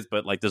thing is,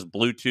 but like this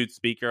Bluetooth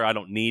speaker, I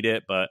don't need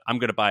it, but I'm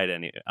gonna buy it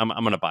anyway. I'm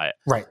gonna buy it.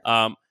 Right.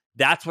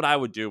 That's what I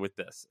would do with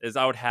this. Is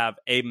I would have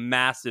a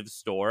massive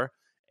store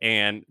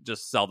and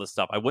just sell this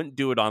stuff. I wouldn't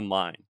do it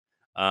online.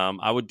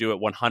 I would do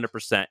it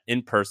 100%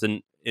 in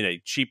person in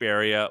a cheap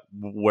area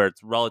where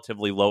it's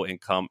relatively low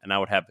income, and I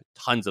would have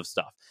tons of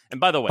stuff. And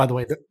by the way,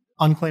 the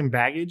unclaimed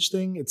baggage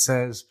thing, it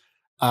says,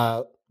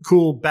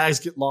 cool, bags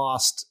get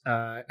lost,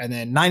 and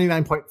then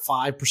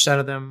 99.5%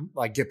 of them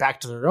like get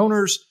back to their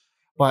owners.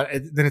 But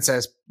then it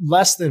says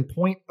less than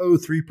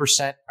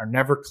 0.03% are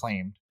never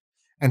claimed.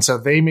 And so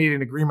they made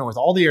an agreement with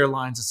all the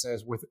airlines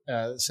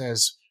that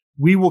says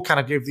we will kind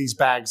of give these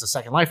bags a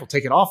second life. We'll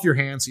take it off your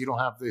hands so you don't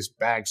have these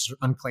bags,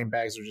 unclaimed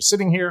bags that are just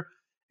sitting here,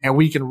 and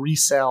we can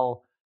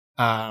resell.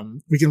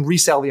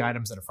 The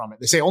items that are from it.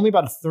 They say only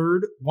about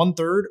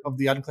 1/3 of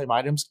the unclaimed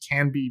items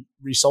can be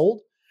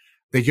resold.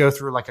 They go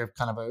through like a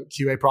kind of a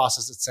QA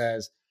process that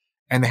says,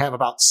 and they have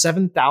about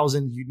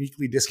 7,000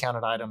 uniquely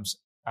discounted items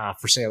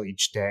for sale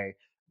each day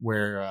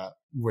where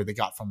they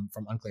got from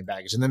unclaimed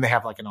baggage, and then they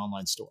have like an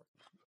online store.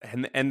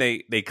 And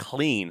they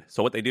clean.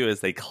 So what they do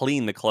is they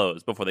clean the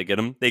clothes before they get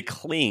them. They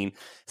clean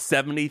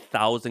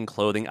 70,000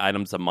 clothing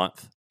items a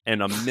month, and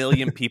 1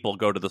 million people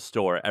go to the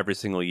store every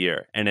single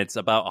year. And it's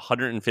about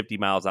 150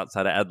 miles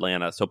outside of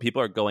Atlanta. So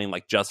people are going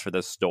like just for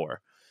this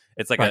store.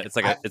 It's like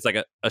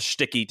a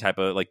shticky type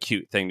of like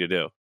cute thing to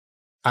do.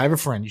 I have a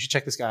friend. You should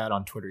check this guy out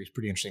on Twitter. He's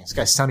pretty interesting. This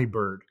guy's Sunny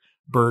Bird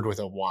with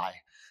a Y.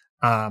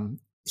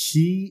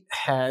 He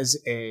has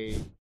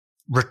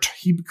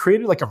he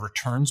created like a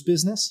returns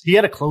business. He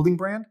had a clothing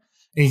brand,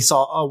 and he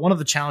saw one of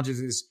the challenges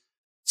is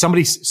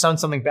somebody sent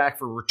something back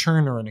for a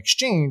return or an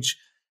exchange,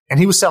 and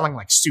he was selling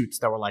like suits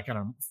that were like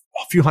a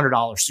few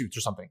 $100 suits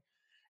or something.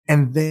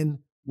 And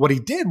then what he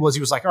did was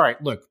he was like, all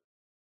right, look,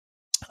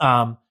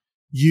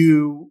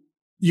 you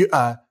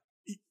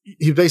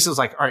he basically was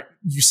like, all right,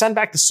 you send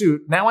back the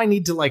suit. Now I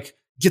need to like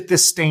get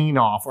this stain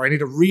off, or I need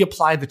to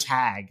reapply the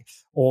tag,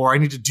 or I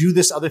need to do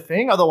this other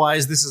thing.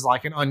 Otherwise, this is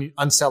like an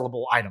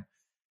unsellable item.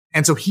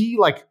 And so he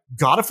like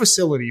got a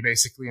facility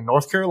basically in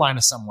North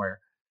Carolina somewhere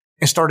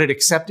and started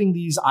accepting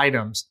these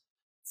items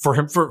for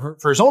him for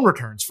his own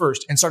returns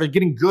first, and started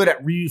getting good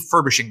at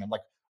refurbishing them,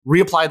 like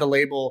reapply the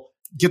label,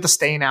 get the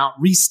stain out,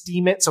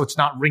 re-steam it so it's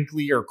not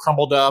wrinkly or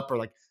crumbled up, or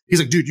like, he's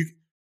like, dude,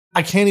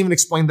 I can't even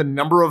explain the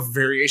number of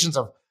variations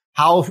of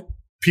how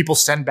people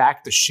send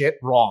back the shit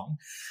wrong.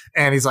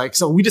 And he's like,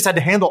 so we just had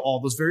to handle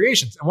all those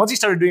variations. And once he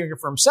started doing it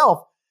for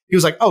himself, he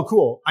was like, oh,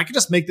 cool. I could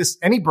just make this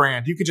any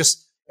brand. You could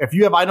just, if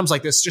you have items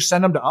like this, just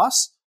send them to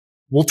us.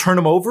 We'll turn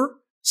them over,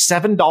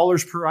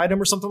 $7 per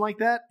item or something like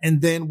that.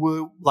 And then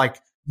we'll like,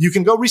 you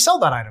can go resell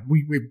that item.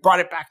 We brought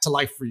it back to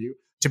life for you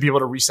to be able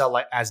to resell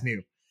it as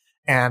new.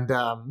 And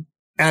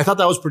I thought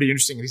that was pretty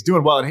interesting. And he's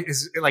doing well. And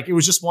it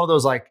was just one of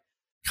those like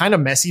kind of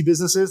messy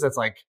businesses that's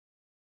like,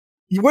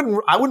 I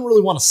wouldn't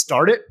really want to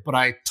start it, but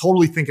I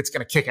totally think it's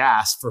going to kick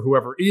ass for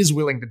whoever is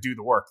willing to do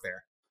the work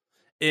there.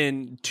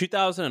 In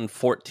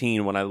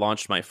 2014, when I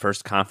launched my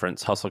first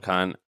conference,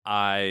 HustleCon,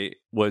 I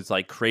was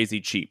like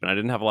crazy cheap and I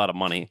didn't have a lot of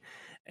money.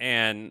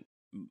 And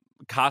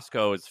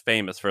Costco is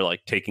famous for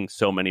like taking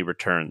so many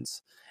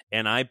returns.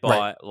 And I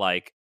bought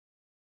like,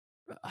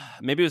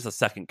 maybe it was the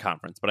second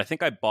conference, but I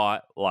think I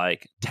bought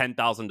like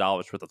 $10,000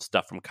 worth of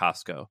stuff from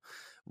Costco,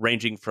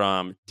 ranging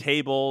from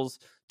tables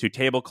to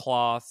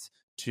tablecloths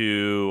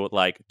to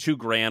like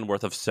 $2,000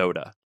 worth of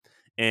soda.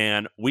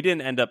 And we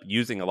didn't end up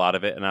using a lot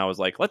of it. And I was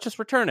like, let's just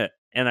return it.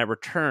 And I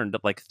returned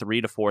like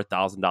 $3,000 to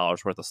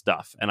 $4,000 worth of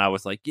stuff. And I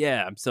was like,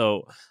 yeah, I'm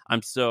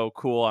so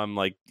cool. I'm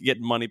like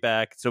getting money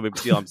back. It's no big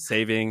deal. I'm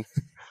saving.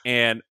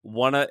 And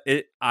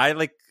I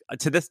like,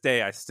 to this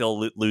day, I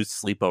still lose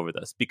sleep over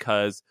this,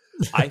 because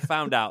I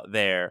found out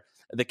there,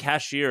 the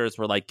cashiers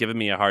were like giving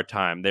me a hard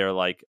time. They're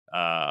like,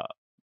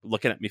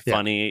 looking at me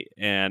funny,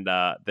 and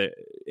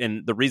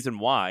the reason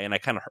why, and I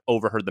kind of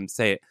overheard them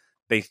say it,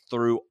 they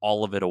threw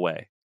all of it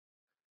away.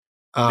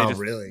 Oh,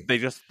 really? They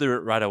just threw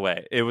it right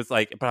away. It was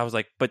like, but I was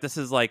like, but this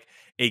is like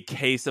a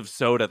case of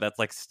soda that's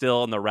like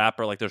still in the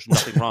wrapper, like there's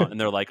nothing wrong. And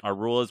they're like, our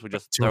rule is we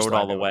just throw it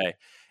all away.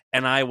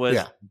 And I was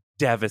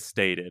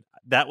devastated.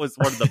 That was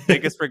one of the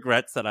biggest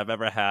regrets that I've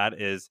ever had,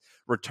 is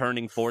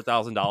returning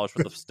 $4,000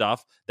 worth of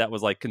stuff that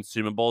was like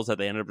consumables that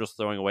they ended up just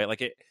throwing away.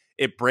 Like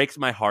it breaks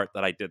my heart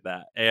that I did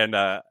that. And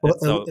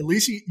so, at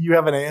least you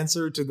have an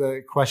answer to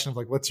the question of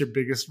like, what's your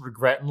biggest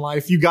regret in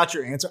life? You got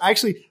your answer.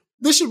 Actually,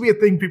 this should be a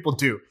thing people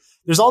do.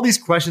 There's all these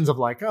questions of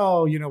like,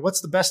 oh,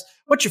 what's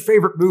your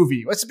favorite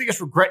movie? What's the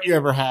biggest regret you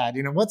ever had?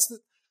 What's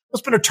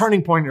been a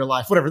turning point in your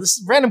life? Whatever. This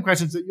is random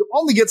questions that you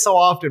only get so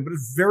often, but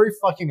it's very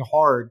fucking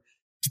hard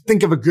to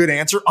think of a good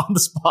answer on the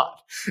spot.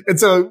 And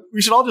so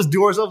we should all just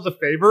do ourselves a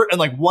favor and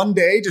like one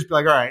day just be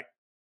like, all right,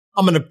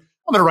 I'm going to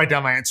write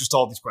down my answers to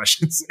all these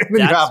questions. And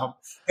then you have them.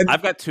 And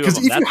I've got two of them.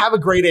 Because if you have a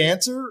great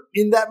answer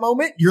in that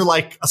moment, you're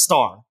like a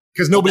star,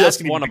 because nobody else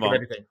can even think of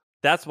anything.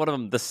 That's one of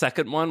them. The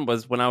second one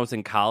was when I was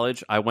in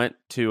college. I went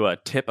to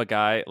tip a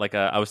guy,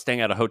 I was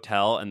staying at a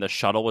hotel and the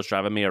shuttle was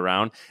driving me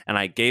around, and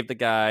I gave the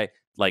guy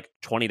like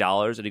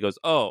 $20, and he goes,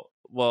 oh,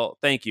 well,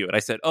 thank you. And I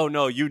said, oh,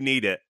 no, you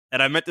need it.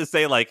 And I meant to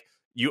say like,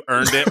 you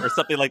earned it or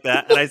something like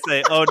that. And I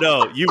say, oh,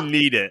 no, you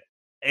need it.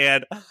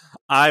 And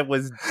I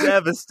was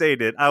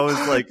devastated. I was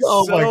like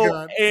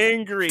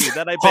angry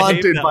that I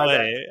behaved that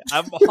way.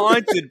 I'm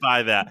haunted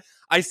by that.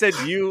 I said,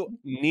 you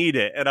need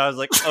it. And I was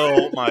like,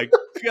 oh my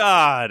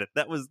God,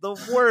 that was the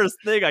worst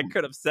thing I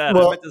could have said.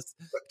 I meant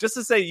just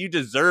to say you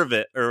deserve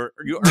it or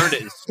you earned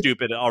it is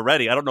stupid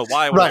already. I don't know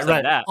why I would have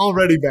said that.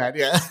 Already bad,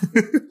 yeah.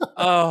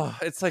 Oh,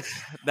 it's like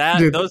that.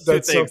 Dude, those two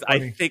things so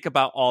I think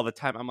about all the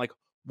time. I'm like,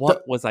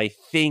 what was I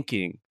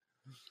thinking?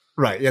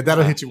 Right. Yeah.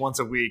 That'll hit you once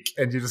a week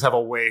and you just have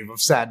a wave of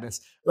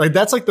sadness. Like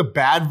that's like the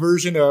bad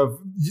version of,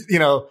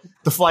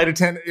 the flight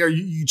attendant, or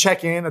you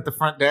check in at the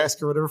front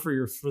desk or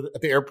whatever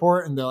at the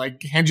airport, and they're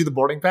like, hand you the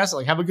boarding pass. They're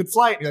like, have a good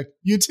flight. And you're like,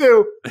 you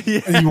too.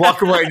 Yeah. And you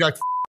walk away and you're like,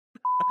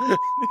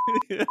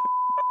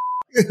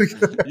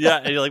 yeah.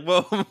 And you're like,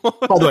 whoa.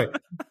 By the way,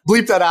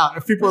 bleep that out.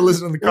 If people are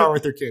listening in the car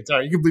with their kids, all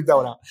right, you can bleep that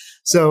one out.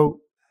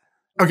 So,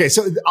 okay.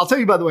 So I'll tell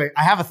you, by the way,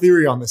 I have a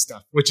theory on this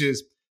stuff, which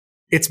is,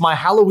 it's my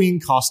Halloween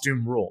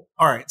costume rule.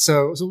 All right.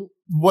 So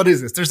what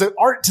is this? There's an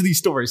art to these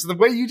stories. So the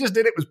way you just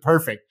did it was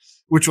perfect,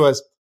 which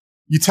was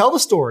you tell the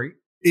story.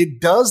 It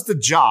does the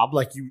job.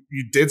 Like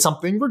you did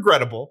something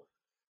regrettable,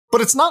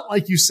 but it's not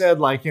like you said,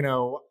 like,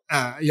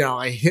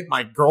 I hit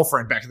my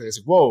girlfriend back in the day. It's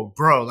like, whoa,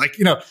 bro. Like,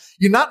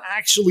 you're not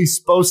actually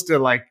supposed to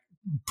like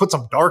put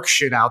some dark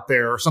shit out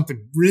there or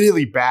something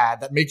really bad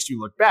that makes you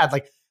look bad.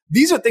 Like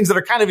these are things that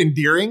are kind of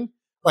endearing.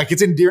 Like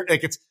it's endearing.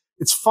 Like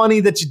it's funny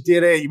that you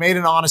did it. You made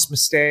an honest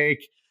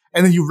mistake,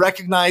 and then you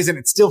recognize it. And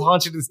it still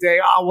haunts you to this day.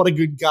 Oh, what a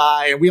good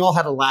guy. And we all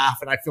had a laugh,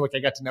 and I feel like I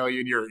got to know you,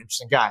 and you're an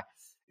interesting guy.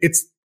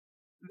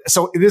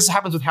 So this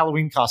happens with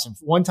Halloween costumes.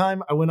 One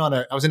time I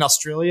was in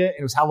Australia, and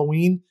it was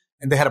Halloween,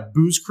 and they had a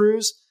booze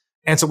cruise.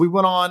 And so we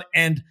went on,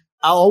 and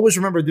I'll always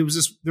remember there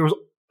was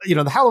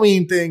the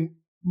Halloween thing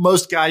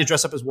most guys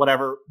dress up as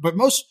whatever, but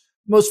most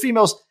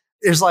females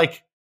is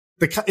like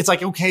it's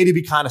like okay to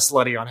be kind of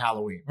slutty on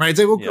Halloween, right? It's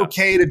like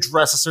okay to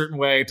dress a certain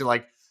way to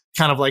like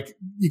kind of like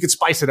you could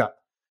spice it up,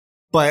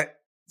 but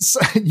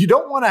you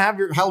don't want to have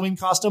your Halloween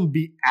costume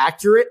be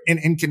accurate and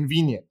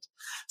inconvenient.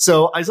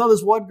 So I saw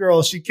this one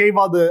girl. She came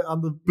on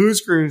the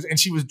booze cruise and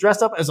she was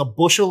dressed up as a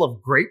bushel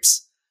of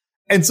grapes,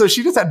 and so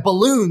she just had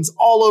balloons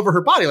all over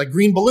her body, like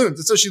green balloons,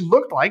 and so she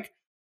looked like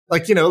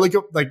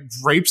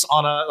grapes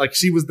on like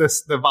she was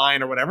the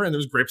vine or whatever, and there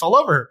was grapes all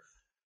over her.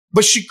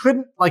 But she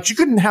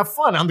couldn't have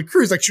fun on the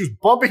cruise. Like she was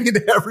bumping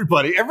into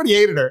everybody. Everybody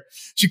hated her.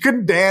 She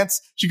couldn't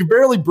dance. She could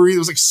barely breathe. It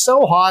was like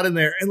so hot in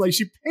there. And like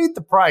she paid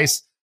the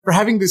price for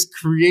having this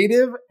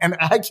creative and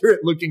accurate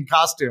looking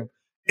costume.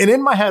 And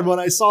in my head, when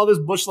I saw this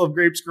bushel of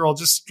grapes girl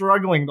just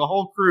struggling the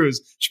whole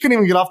cruise, she couldn't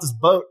even get off this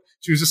boat.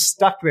 She was just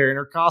stuck there in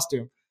her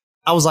costume.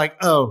 I was like,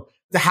 oh,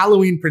 the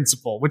Halloween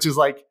principle, which is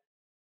like,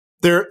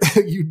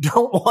 you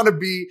don't want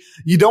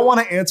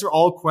to answer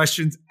all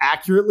questions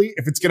accurately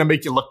if it's going to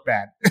make you look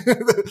bad.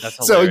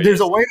 So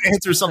there's a way to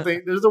answer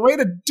something. There's a way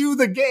to do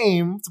the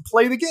game, to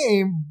play the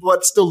game,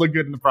 but still look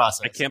good in the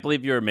process. I can't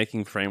believe you were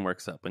making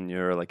frameworks up when you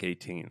were like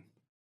 18.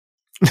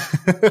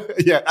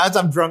 Yeah, as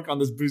I'm drunk on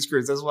this booze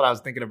cruise, that's what I was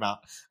thinking about.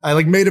 I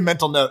like made a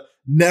mental note,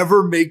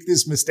 never make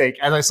this mistake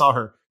as I saw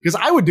her. Because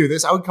I would do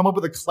this. I would come up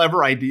with a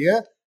clever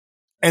idea.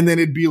 And then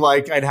it'd be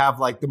like I'd have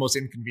like the most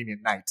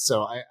inconvenient night.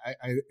 So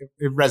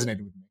it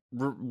resonated with me.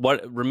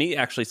 What Ramit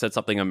actually said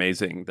something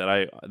amazing that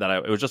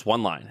it was just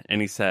one line,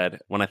 and he said,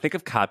 "When I think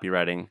of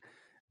copywriting,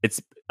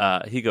 it's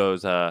he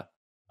goes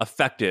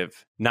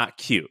effective, not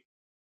cute."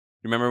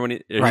 Remember when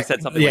he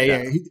said something like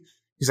that?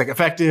 He's like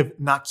effective,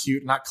 not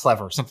cute, not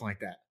clever, something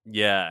like that.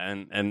 Yeah,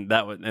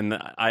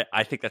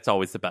 I think that's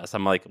always the best.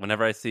 I'm like,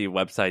 whenever I see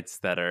websites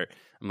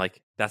I'm like,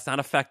 that's not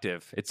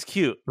effective. It's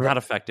cute, not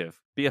effective.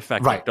 Be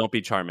effective. Right. Don't be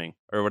charming,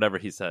 or whatever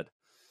he said.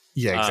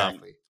 Yeah,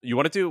 exactly. You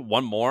want to do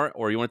one more,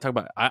 or you want to talk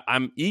about?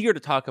 I'm eager to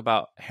talk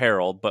about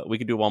Harold, but we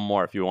could do one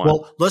more if you want.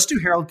 Well, let's do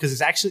Harold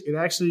because it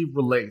actually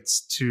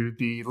relates to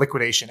the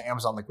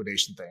Amazon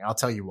liquidation thing. I'll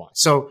tell you why.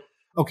 So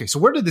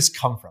where did this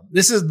come from?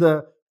 This is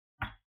the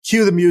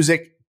cue the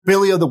music.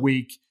 Billy of the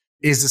week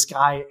is this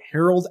guy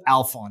Harold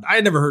Alfond. I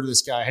had never heard of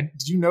this guy.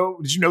 Did you know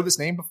this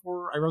name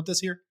before I wrote this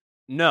here?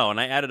 No,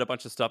 and I added a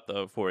bunch of stuff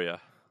though for you.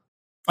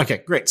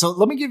 Okay, great. So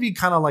let me give you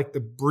kind of like the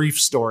brief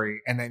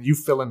story, and then you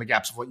fill in the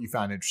gaps of what you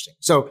found interesting.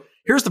 So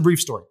here's the brief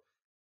story.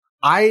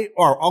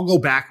 I'll go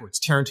backwards,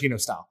 Tarantino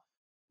style.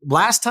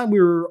 Last time we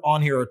were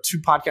on here, or 2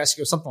 podcasts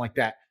ago, something like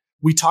that,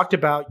 we talked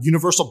about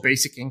universal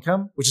basic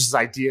income, which is this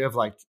idea of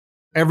like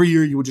every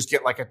year you would just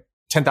get like a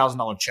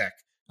 $10,000 check.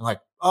 And like,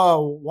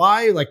 oh,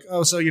 why? Like,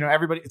 oh, so,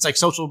 everybody, it's like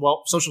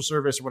social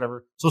service or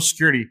whatever, social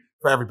security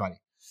for everybody,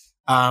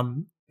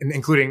 and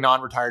including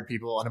non-retired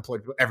people,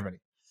 unemployed people, everybody.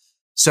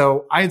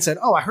 So I had said,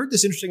 oh, I heard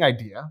this interesting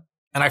idea.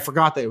 And I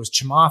forgot that it was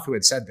Chamath who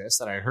had said this,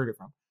 that I had heard it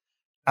from,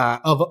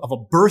 of a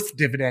birth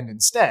dividend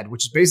instead,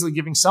 which is basically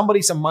giving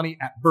somebody some money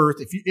at birth.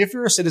 If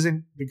you're a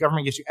citizen, the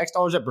government gives you X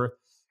dollars at birth.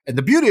 And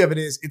the beauty of it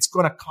is it's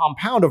going to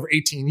compound over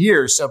 18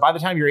 years. So by the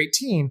time you're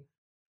 18,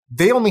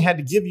 they only had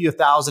to give you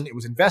 $1,000. It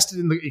was invested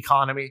in the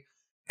economy.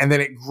 And then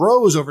it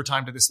grows over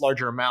time to this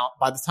larger amount.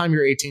 By the time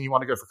you're 18, you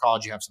want to go for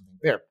college, you have something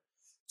there.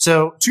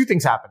 So 2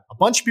 things happened. A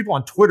bunch of people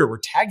on Twitter were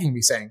tagging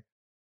me saying,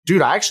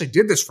 dude, I actually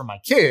did this for my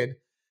kid.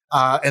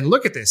 And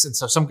look at this. And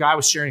so some guy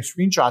was sharing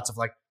screenshots of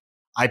like,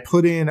 I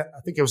put in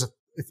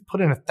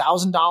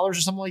 $1,000 or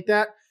something like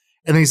that.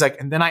 And then he's like,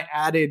 and then I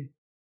added,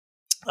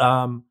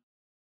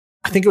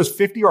 I think it was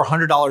 $50 or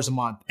 $100 a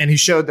month. And he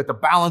showed that the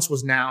balance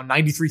was now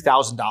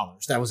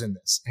 $93,000 that was in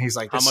this. And he's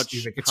like, how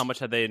much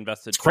had they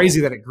invested? It's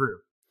crazy that it grew.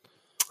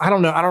 I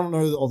don't know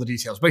all the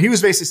details, but he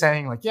was basically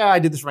saying like, yeah, I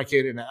did this for my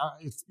kid. And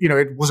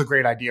it was a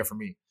great idea for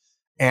me.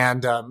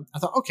 And I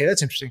thought, okay,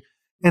 that's interesting.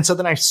 And so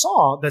then I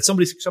saw that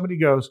somebody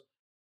goes,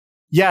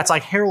 yeah, it's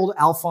like Harold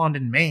Alfond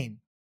in Maine.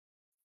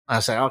 I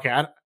said, okay,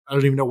 I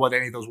don't even know what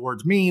any of those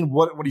words mean.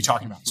 What are you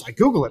talking about? So I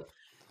Google it.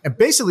 And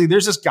basically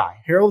there's this guy,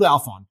 Harold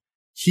Alfond.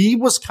 He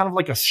was kind of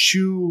like a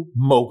shoe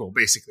mogul,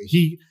 basically.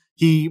 He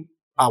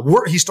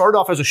started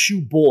off as a shoe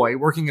boy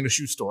working in a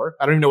shoe store.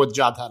 I don't even know what the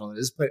job title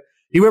is, but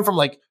he went from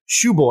like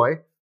shoe boy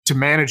to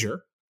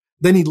manager.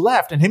 Then he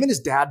left, and him and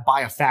his dad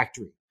buy a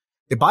factory.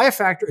 They buy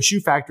a shoe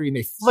factory, and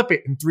they flip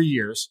it in 3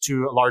 years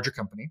to a larger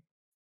company.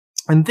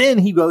 And then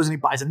he goes and he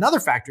buys another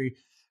factory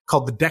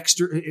called the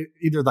Dexter.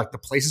 Either like the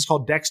place is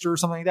called Dexter or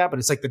something like that, but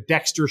it's like the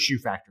Dexter Shoe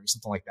Factory,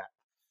 something like that.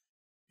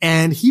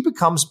 And he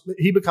becomes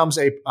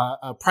a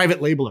private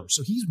labeler.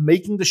 So he's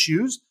making the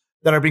shoes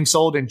that are being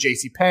sold in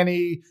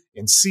JCPenney,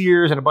 in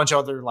Sears, and a bunch of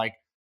other like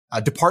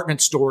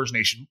department stores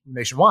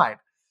nationwide.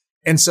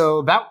 And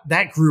so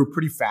that grew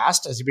pretty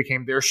fast as he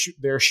became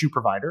their shoe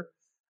provider.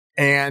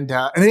 And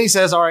then he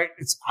says, all right,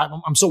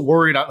 I'm so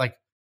worried. Like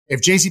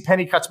if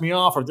JCPenney cuts me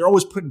off, or they're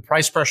always putting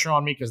price pressure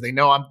on me because they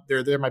know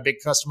they're my big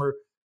customer.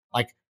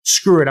 Like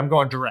screw it, I'm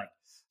going direct.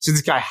 So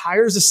this guy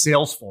hires a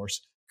sales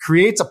force,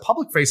 creates a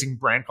public-facing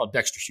brand called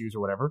Dexter Shoes or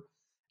whatever,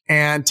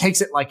 and takes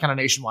it like kind of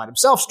nationwide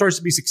himself, starts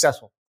to be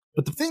successful.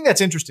 But the thing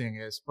that's interesting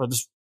is, or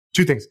there's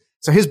two things.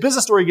 So his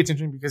business story gets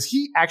interesting because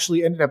he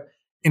actually ended up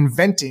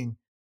inventing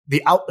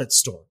the outlet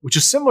store, which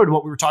is similar to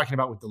what we were talking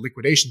about with the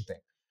liquidation thing.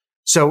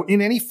 So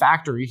in any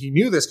factory, he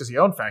knew this because he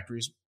owned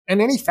factories. In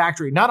any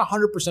factory, not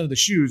 100% of the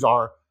shoes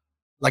are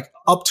like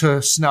up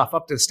to snuff,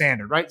 up to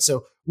standard, right?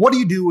 So what do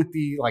you do with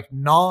the like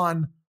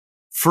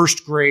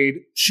non-first grade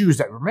shoes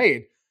that were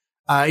made?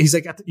 He's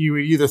like, you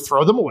would either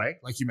throw them away,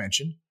 like you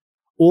mentioned,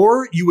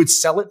 or you would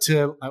sell it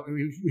to,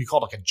 we call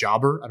it like a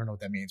jobber. I don't know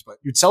what that means, but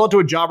you'd sell it to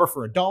a jobber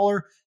for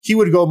 $1. He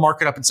would go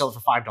mark it up and sell it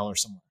for $5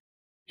 somewhere.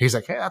 He's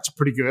like, hey, that's a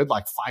pretty good,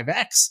 like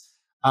 5X.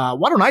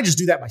 Why don't I just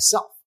do that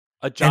myself?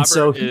 A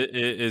jobber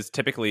is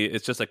typically,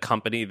 it's just a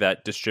company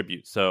that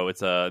distributes. So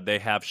it's they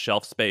have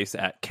shelf space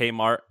at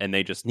Kmart and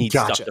they just need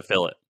stuff to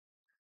fill it.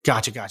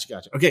 Gotcha.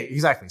 Okay,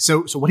 exactly.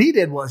 So what he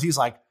did was he's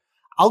like,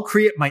 I'll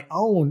create my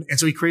own. And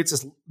so he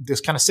creates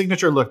this kind of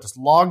signature look, this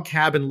log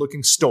cabin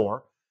looking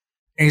store.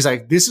 And he's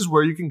like, this is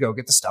where you can go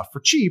get the stuff for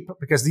cheap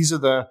because these are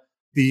the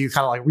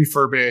kind of like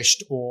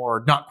refurbished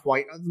or not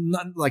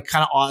like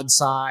kind of odd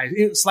size,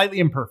 slightly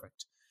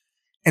imperfect.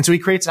 And so he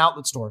creates an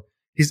outlet store.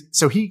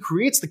 So he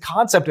creates the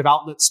concept of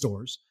outlet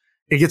stores.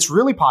 It gets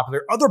really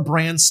popular. Other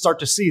brands start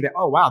to see that,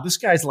 oh, wow, this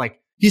guy's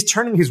like, he's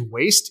turning his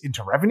waste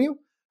into revenue,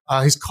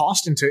 his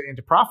cost into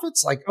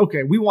profits. Like,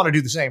 okay, we want to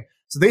do the same.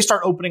 So they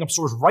start opening up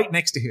stores right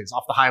next to his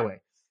off the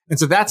highway. And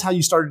so that's how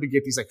you started to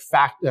get these like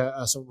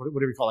so what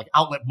do we call like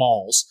outlet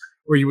malls,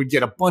 where you would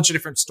get a bunch of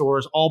different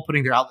stores all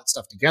putting their outlet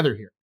stuff together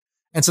here.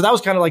 And so that was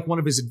kind of like one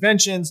of his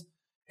inventions.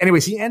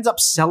 Anyways, he ends up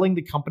selling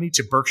the company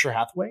to Berkshire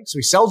Hathaway. So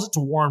he sells it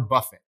to Warren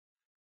Buffett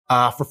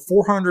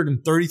for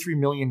 $433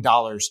 million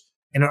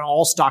in an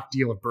all stock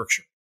deal of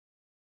Berkshire.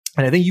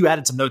 And I think you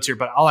added some notes here,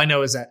 but all I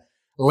know is that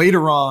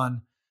later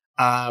on,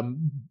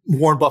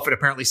 Warren Buffett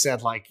apparently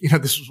said like,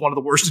 this was one of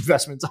the worst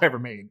investments I ever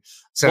made.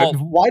 So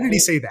why did he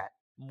say that?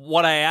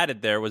 What I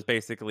added there was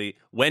basically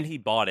when he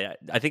bought it,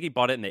 I think he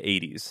bought it in the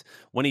 80s.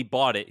 When he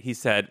bought it, he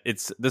said,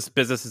 this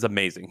business is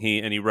amazing.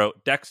 He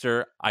wrote,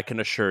 Dexter, I can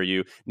assure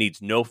you, needs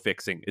no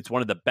fixing. It's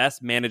one of the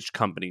best managed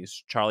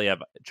companies Charlie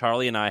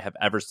and I have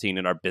ever seen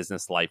in our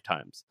business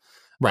lifetimes.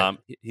 Right.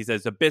 He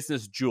says, a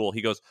business jewel.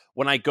 He goes,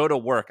 when I go to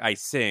work, I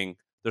sing.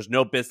 There's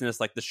no business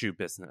like the shoe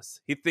business.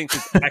 He thinks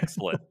it's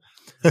excellent.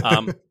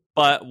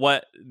 But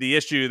what the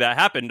issue that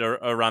happened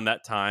around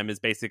that time is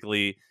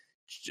basically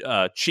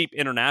cheap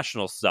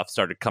international stuff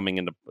started coming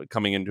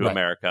into right.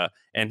 America.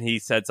 And he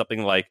said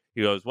something like,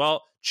 he goes,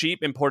 well, cheap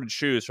imported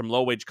shoes from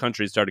low wage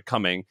countries started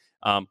coming.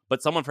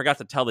 But someone forgot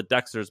to tell the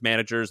Dexter's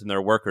managers and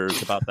their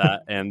workers about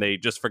that. And they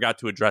just forgot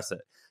to address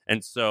it.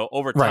 And so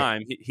over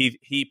time, right.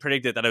 he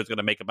predicted that it was going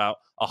to make about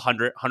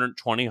 $120,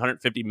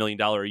 $150 million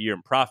a year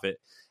in profit.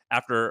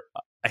 After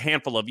a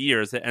handful of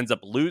years, it ends up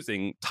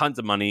losing tons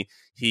of money.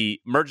 He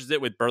merges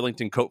it with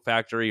Burlington Coat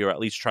Factory, or at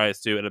least tries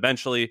to, and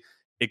eventually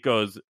it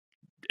goes,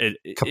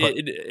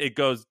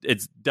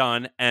 it's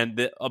done.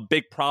 And a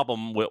big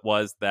problem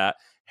was that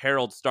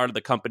Harold started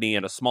the company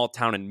in a small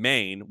town in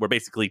Maine where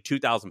basically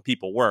 2,000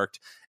 people worked.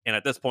 And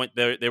at this point,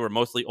 they were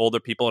mostly older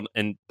people.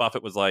 And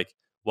Buffett was like,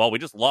 well, we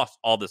just lost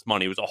all this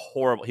money. It was a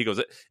horrible. He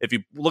goes, if you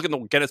look in the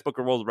Guinness Book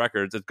of World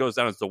Records, it goes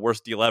down as the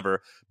worst deal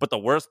ever. But the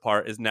worst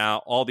part is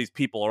now all these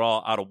people are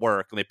all out of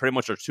work and they pretty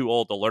much are too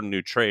old to learn a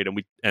new trade,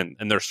 and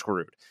they're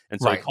screwed.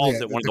 And so he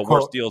calls it one of the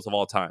worst deals of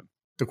all time.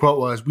 The quote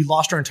was, we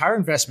lost our entire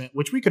investment,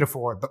 which we could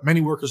afford, but many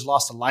workers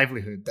lost a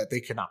livelihood that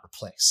they could not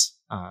replace.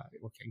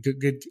 Okay,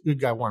 good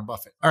guy, Warren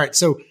Buffett. All right,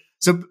 so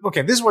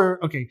okay, this is where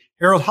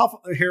Harold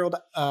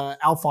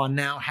Alfond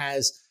now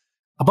has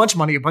a bunch of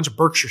money, a bunch of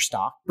Berkshire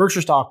stock.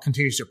 Berkshire stock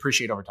continues to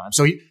appreciate over time.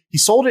 So he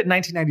sold it in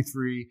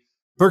 1993.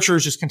 Berkshire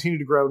has just continued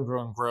to grow and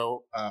grow and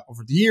grow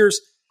over the years.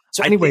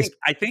 So anyways,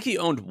 I think he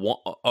owned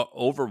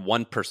over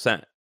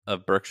 1%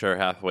 of Berkshire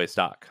Hathaway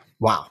stock.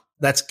 Wow,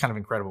 that's kind of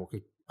incredible.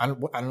 I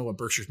don't know what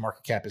Berkshire's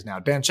market cap is now.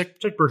 Dan, check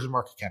Berkshire's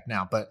market cap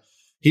now. But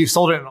he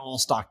sold it in an all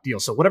stock deal.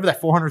 So whatever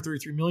that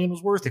 $433 million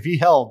was worth, if he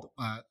held,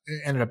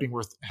 it ended up being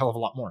worth a hell of a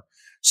lot more.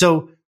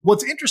 So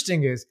what's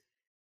interesting is,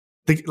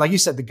 like you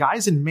said, the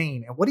guy's in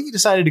Maine, and what he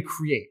decided to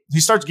create, he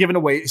starts giving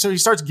away. So he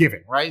starts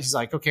giving, right? He's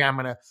like, okay, I'm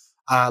going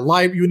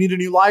to, you need a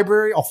new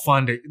library? I'll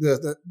fund it.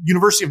 The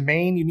University of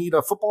Maine, you need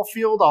a football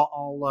field?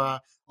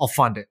 I'll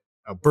fund it.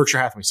 Berkshire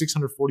Hathaway,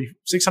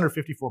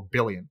 $654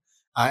 billion.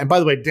 And by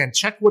the way, Dan,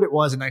 check what it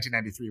was in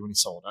 1993 when he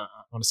sold. I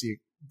want to see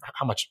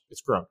how much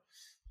it's grown.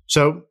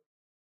 So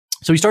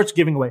he starts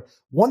giving away.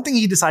 One thing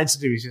he decides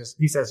to do,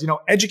 he says,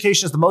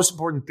 education is the most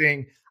important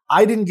thing.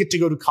 I didn't get to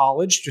go to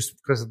college just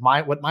because of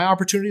what my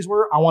opportunities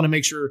were. I want to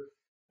make sure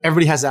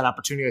everybody has that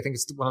opportunity. I think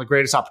it's one of the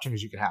greatest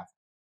opportunities you could have.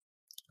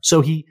 So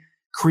he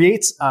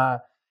creates a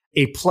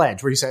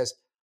pledge where he says,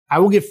 I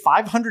will give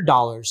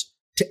 $500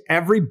 to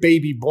every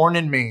baby born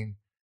in Maine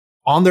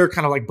on their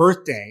kind of like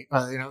birthday,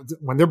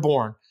 when they're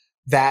born,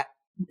 that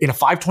in a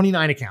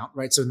 529 account,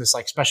 right? So in this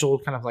like special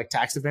kind of like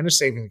tax advantage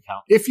savings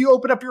account, if you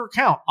open up your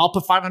account, I'll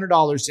put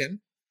 $500 in,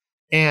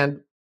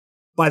 and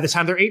by the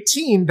time they're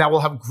 18, that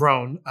will have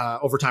grown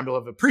over time. It'll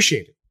have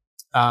appreciated.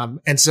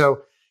 And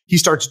so he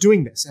starts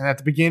doing this. And at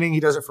the beginning, he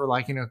does it for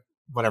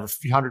whatever, a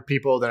few hundred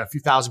people, then a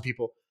few thousand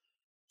people.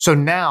 So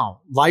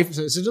now let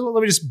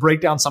me just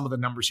break down some of the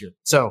numbers here.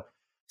 So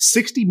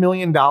 $60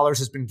 million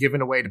has been given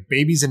away to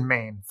babies in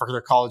Maine for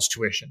their college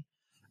tuition.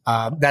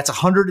 That's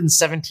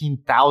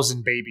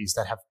 117,000 babies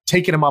that have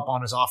taken him up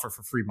on his offer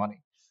for free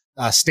money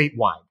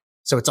statewide.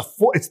 So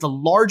it's the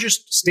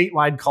largest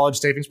statewide college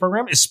savings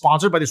program. Is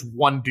sponsored by this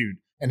one dude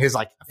and his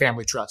like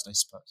family trust, I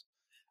suppose.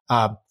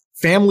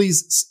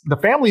 The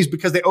families,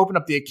 because they open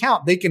up the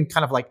account, they can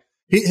kind of like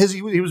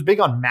he was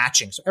big on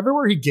matching. So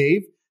everywhere he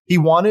gave, he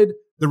wanted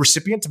the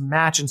recipient to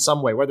match in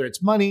some way, whether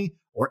it's money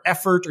or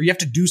effort, or you have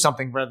to do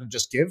something rather than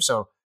just give.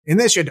 So in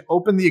this, you had to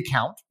open the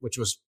account, which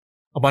was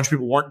a bunch of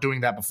people weren't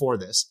doing that before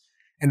this.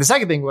 And the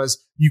second thing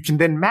was you can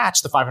then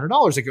match the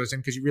 $500 that goes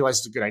in because you realize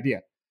it's a good idea.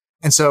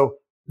 And so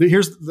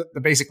here's the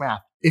basic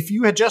math. If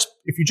you just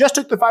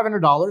took the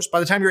 $500,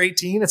 by the time you're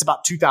 18, it's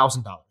about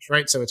 $2,000,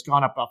 right? So it's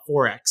gone up about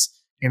 4x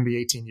in the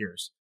 18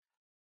 years.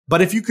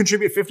 But if you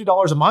contribute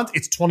 $50 a month,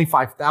 it's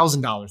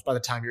 $25,000 by the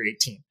time you're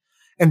 18.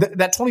 And that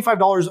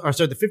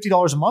the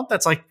 $50 a month,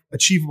 that's like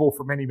achievable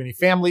for many, many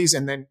families.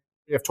 And then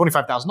you have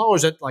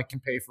 $25,000 that like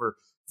can pay for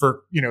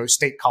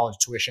state college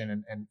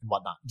tuition and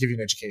whatnot, give you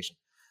an education.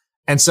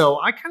 And so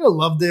I kind of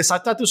love this. I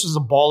thought this was a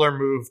baller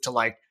move to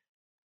like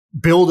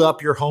build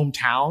up your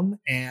hometown.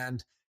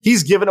 And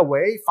he's given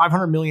away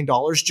 $500 million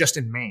just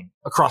in Maine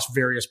across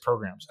various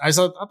programs. I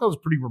thought that was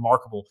pretty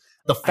remarkable.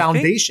 The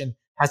foundation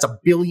has $1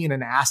 billion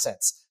in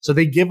assets. So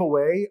they give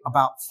away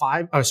about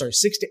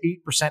 6 to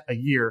 8% a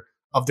year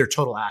of their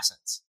total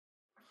assets.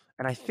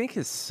 And I think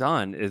his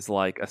son is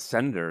like a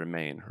senator in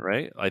Maine,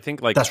 right? I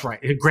think like that's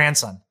right, his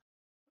grandson.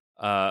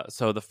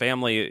 So the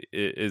family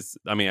is,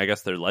 I mean, I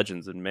guess they're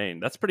legends in Maine.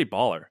 That's pretty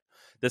baller.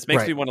 This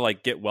makes me want to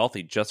like get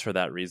wealthy just for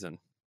that reason.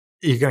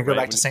 You're going to go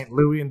back to St.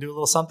 Louis and do a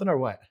little something or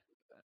what?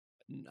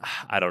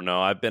 I don't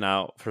know. I've been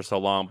out for so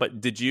long,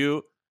 but did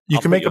you? You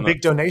can make a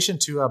big donation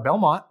to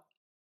Belmont,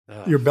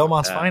 your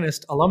Belmont's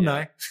finest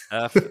alumni.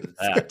 Yeah, F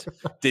that.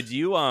 Did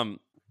you?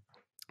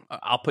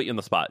 I'll put you on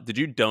the spot. Did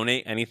you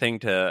donate anything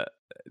to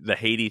the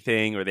Haiti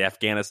thing or the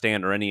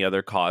Afghanistan or any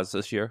other cause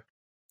this year?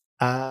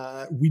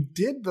 We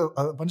did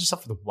a bunch of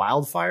stuff for the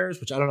wildfires,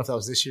 which I don't know if that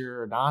was this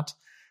year or not.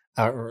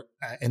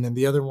 And then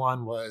the other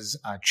one was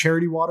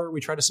Charity Water. We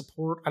tried to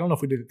support. I don't know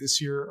if we did it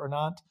this year or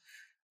not.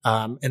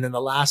 And then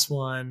the last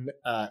one,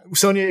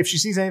 Sonia, if she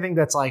sees anything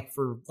that's like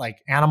for like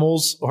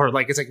animals or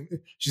like it's like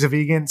she's a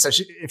vegan, so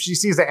if she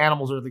sees the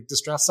animals are like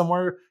distressed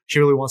somewhere, she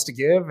really wants to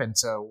give, and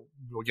so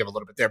we'll give a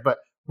little bit there. But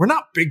we're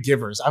not big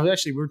givers.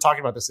 We were talking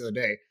about this the other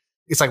day.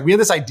 It's like we had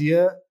this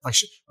idea. Like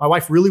my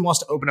wife really wants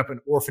to open up an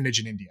orphanage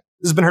in India.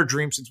 This has been her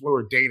dream since we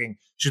were dating.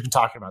 She's been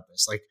talking about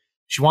this. Like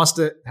she wants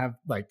to have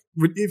like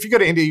if you go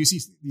to India, you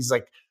see these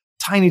like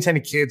tiny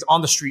kids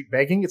on the street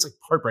begging. It's like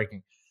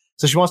heartbreaking.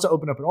 So she wants to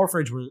open up an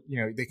orphanage where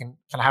they can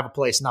kind of have a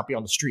place and not be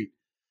on the street.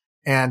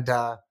 And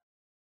I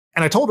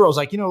told her, I was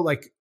like,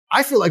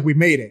 I feel like we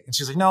made it. And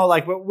she's like, no,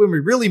 like when we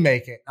really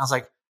make it. And I was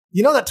like,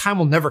 that time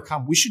will never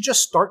come. We should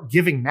just start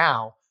giving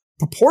now,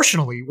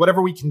 proportionally,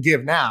 whatever we can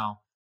give now.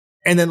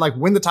 And then like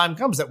when the time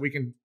comes that we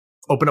can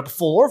open up a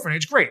full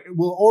orphanage, great.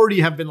 We'll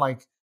already have been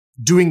like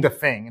doing the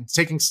thing and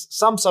taking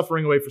some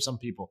suffering away for some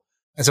people.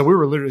 And so we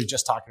were literally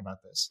just talking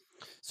about this.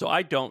 So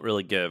I don't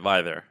really give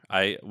either.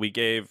 We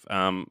gave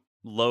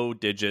low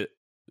digit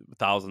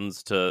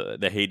thousands to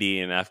the Haiti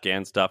and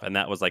Afghan stuff, and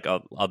that was like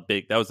that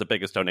was the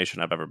biggest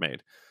donation I've ever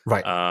made.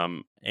 Right.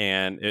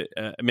 And it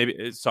might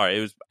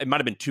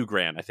have been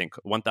 $2,000, I think,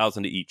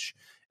 1,000 to each.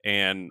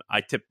 And I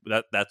tip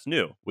that's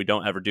new. We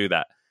don't ever do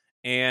that.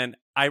 And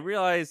I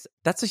realize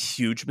that's a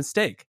huge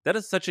mistake. That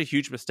is such a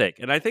huge mistake.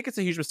 And I think it's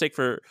a huge mistake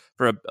for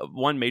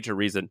one major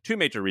reason, two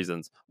major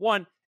reasons.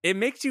 One, it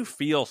makes you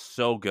feel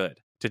so good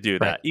to do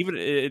that. Right.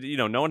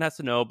 Even, no one has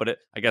to know, but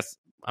I guess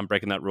I'm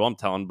breaking that rule. I'm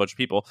telling a bunch of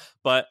people.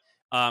 But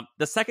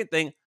the second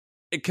thing,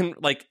 it can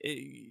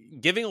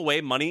giving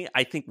away money,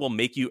 I think, will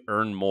make you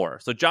earn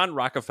more. So John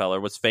Rockefeller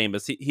was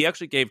famous. He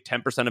actually gave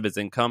 10% of his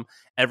income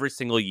every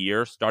single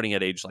year, starting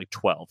at age like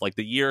 12. Like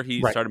the year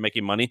he started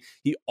making money,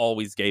 he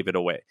always gave it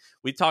away.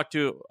 We talked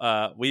to,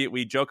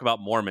 we joke about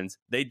Mormons.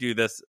 They do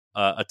this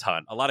a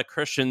ton. A lot of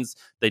Christians,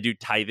 they do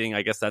tithing.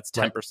 I guess that's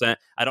 10%. Right.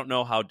 I don't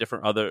know how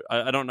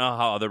I don't know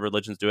how other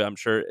religions do it. I'm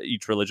sure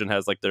each religion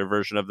has like their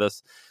version of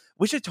this.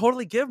 We should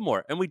totally give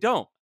more, and we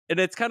don't. And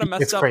it's kind of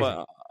messed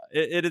up.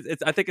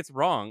 It's I think it's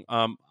wrong.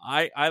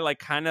 I like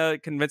kind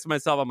of convinced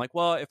myself. I'm like,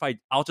 well,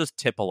 I'll just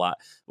tip a lot,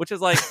 which is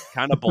like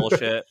kind of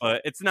bullshit.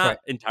 But it's not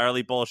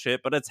entirely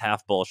bullshit, but it's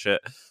half bullshit.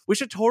 We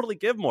should totally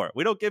give more.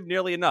 We don't give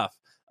nearly enough.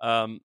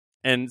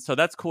 And so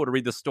that's cool to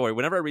read the story.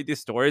 Whenever I read these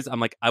stories, I'm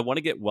like, I want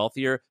to get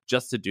wealthier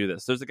just to do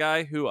this. There's a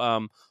guy who,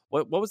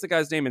 what was the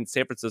guy's name in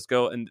San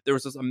Francisco? And there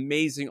was this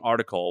amazing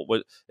article.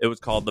 It was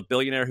called "The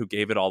Billionaire Who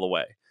Gave It All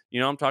Away." You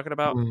know what I'm talking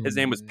about? His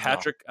name was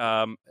Patrick.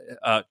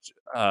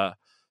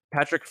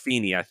 Patrick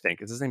Feeney, I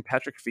think. Is his name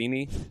Patrick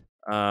Feeney?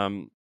 Let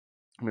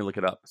me look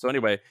it up. So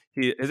anyway,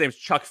 his name's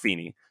Chuck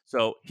Feeney.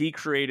 So he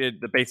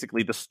created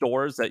basically the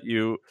stores that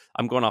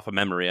I'm going off of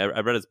memory.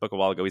 I read his book a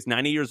while ago. He's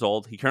 90 years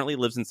old. He currently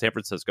lives in San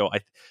Francisco.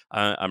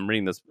 I'm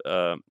reading this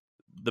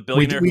the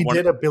billionaire We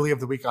did a Billy of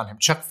the Week on him.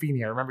 Chuck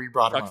Feeney. I remember you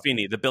brought him up. Chuck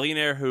Feeney, the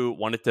billionaire who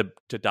wanted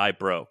to die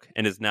broke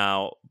and is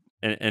now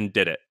and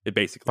did it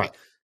basically. Right.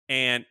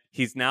 And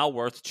he's now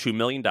worth $2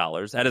 million.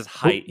 At his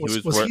height, Was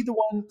he was worth. He the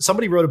one?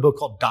 Somebody wrote a book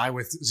called Die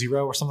with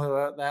Zero or something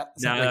like that.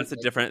 No, that's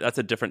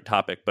a different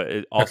topic, but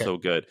it's also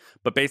good.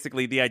 But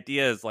basically, the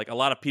idea is like a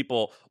lot of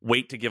people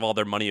wait to give all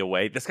their money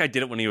away. This guy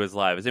did it when he was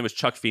alive. His name was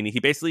Chuck Feeney.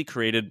 He basically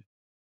created.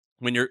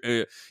 When you're,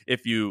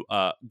 if you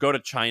go to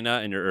China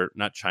and you're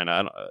not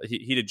China,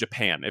 he did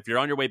Japan. If you're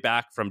on your way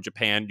back from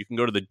Japan, you can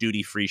go to the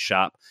duty free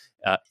shop.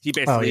 He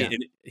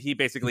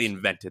basically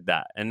invented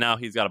that, and now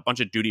he's got a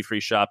bunch of duty free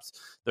shops.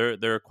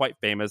 They're quite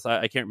famous.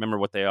 I can't remember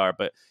what they are,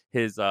 but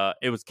his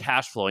it was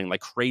cash flowing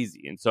like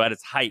crazy. And so at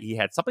its height, he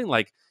had something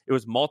like it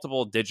was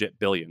multiple digit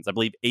billions. I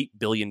believe $8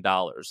 billion,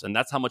 and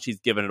that's how much he's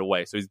given it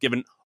away. So he's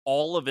given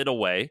all of it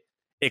away,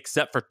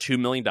 except for $2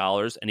 million.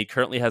 And he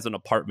currently has an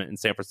apartment in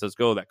San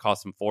Francisco that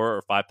costs him $4,000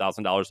 or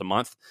 $5,000 a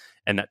month.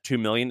 And that $2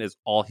 million is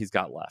all he's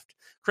got left.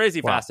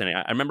 Crazy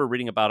fascinating. I remember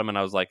reading about him and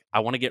I was like,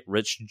 I want to get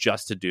rich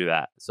just to do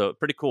that. So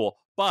pretty cool.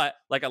 But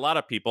like a lot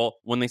of people,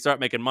 when they start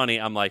making money,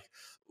 I'm like,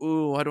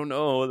 ooh, I don't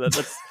know.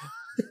 That's,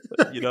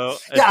 you know.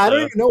 I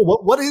don't even know.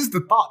 What is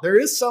the thought? There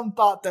is some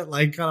thought that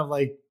like kind of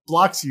like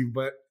blocks you,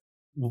 but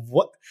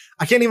what?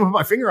 I can't even put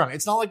my finger on it.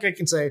 It's not like I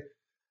can say,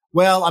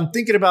 well, I'm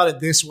thinking about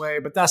it this way,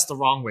 but that's the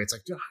wrong way. It's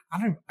like,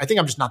 I think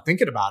I'm just not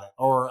thinking about it,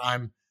 or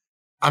I'm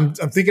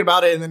thinking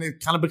about it, and then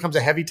it kind of becomes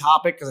a heavy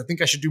topic because I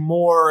think I should do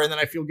more, and then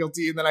I feel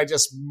guilty, and then I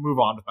just move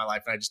on with my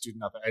life and I just do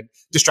nothing. I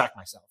distract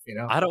myself, you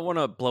know. I don't want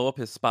to blow up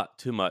his spot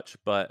too much,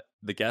 but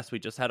the guest we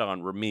just had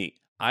on, Ramit,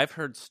 I've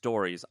heard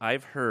stories.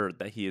 I've heard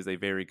that he is a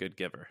very good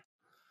giver.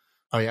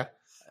 Oh yeah,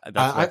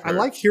 I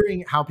like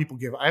hearing how people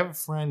give. I have a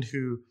friend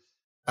who,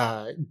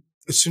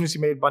 as soon as he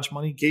made a bunch of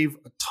money, gave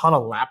a ton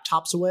of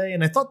laptops away.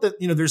 And I thought that,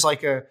 you know, there's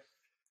like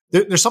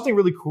there's something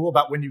really cool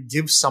about when you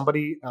give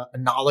somebody a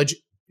knowledge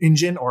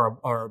engine or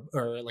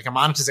like a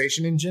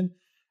monetization engine.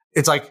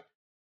 It's like,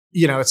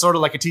 you know, it's sort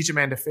of like a teach a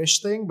man to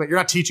fish thing, but you're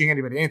not teaching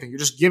anybody anything. You're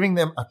just giving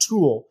them a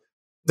tool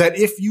that,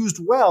 if used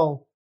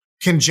well,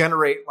 can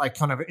generate like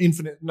kind of an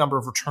infinite number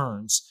of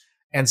returns.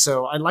 And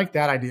so I like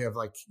that idea of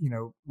like, you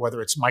know,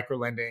 whether it's micro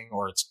lending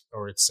or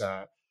it's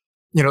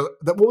you know,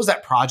 what was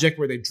that project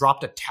where they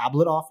dropped a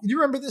tablet off? Do you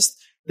remember this?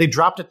 They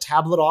dropped a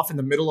tablet off in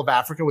the middle of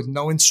Africa with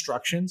no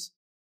instructions.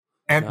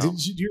 And No. do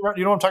you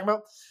know what I'm talking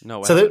about?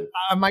 No. So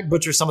I might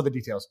butcher some of the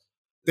details.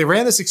 They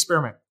ran this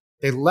experiment.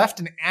 They left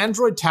an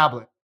Android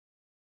tablet,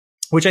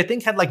 which I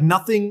think had like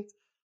nothing,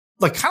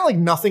 like kind of like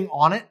nothing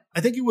on it. I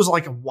think it was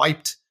like a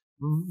wiped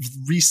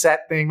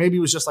reset thing. Maybe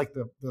it was just like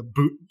the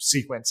boot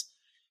sequence.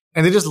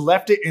 And they just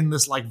left it in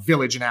this like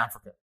village in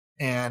Africa.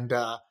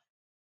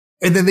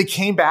 And then they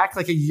came back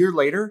like a year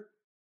later,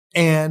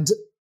 and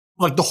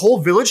like the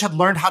whole village had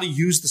learned how to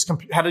use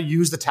how to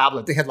use the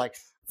tablet. They had like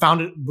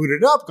found it,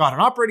 booted it up, got an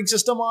operating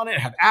system on it,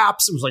 had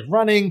apps. It was like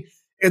running.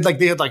 It like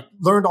they had like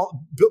learned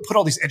put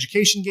all these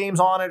education games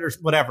on it or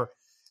whatever.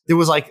 It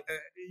was like,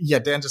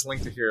 Dan just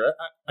linked it here.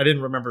 I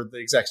didn't remember the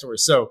exact story.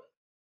 So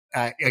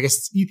I guess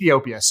it's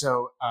Ethiopia.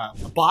 So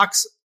a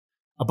box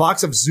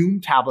of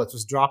Zoom tablets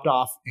was dropped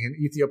off in an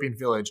Ethiopian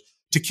village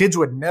to kids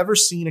who had never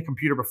seen a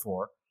computer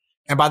before.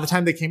 And by the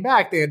time they came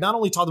back, they had not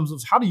only taught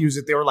themselves how to use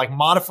it, they were like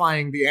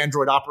modifying the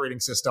Android operating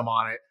system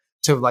on it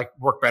to like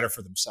work better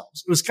for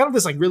themselves. It was kind of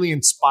this like really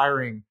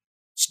inspiring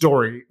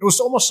story. It was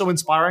almost so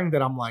inspiring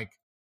that I'm like,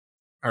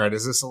 all right,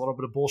 is this a little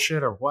bit of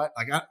bullshit or what?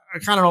 Like, I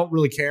kind of don't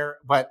really care,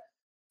 but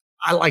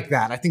I like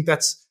that. I think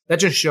that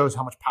just shows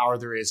how much power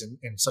there is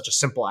in such a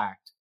simple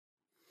act.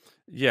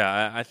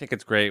 Yeah, I think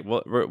it's great.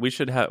 Well, we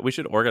should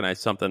organize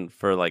something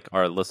for like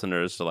our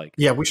listeners to like.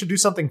 Yeah, we should do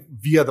something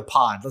via the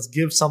pod. Let's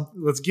give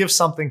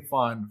something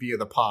fun via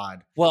the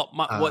pod. Well,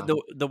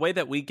 the way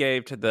that we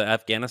gave to the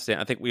Afghanistan,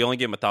 I think we only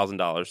gave him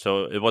 $1,000,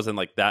 so it wasn't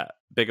like that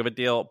big of a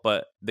deal.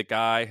 But the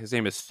guy, his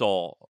name is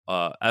Sol,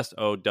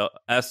 SOL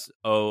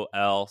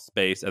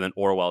space, and then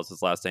Orwell is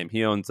his last name.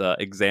 He owns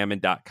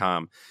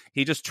Examine.com.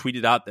 He just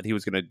tweeted out that he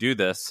was going to do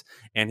this,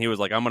 and he was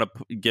like, "I'm going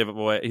to give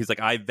away." He's like,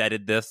 "I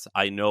vetted this.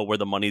 I know where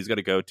the money's going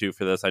to go to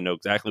for this. I know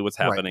exactly what's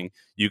happening.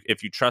 Right.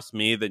 If you trust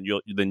me, then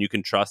you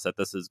can trust that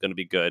this is going to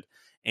be good."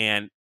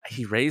 And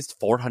he raised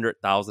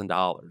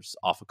 $400,000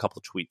 off a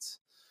couple of tweets.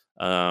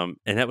 And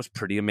that was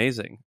pretty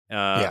amazing.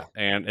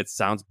 And it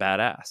sounds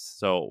badass.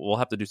 So we'll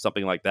have to do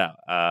something like that.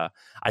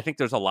 I think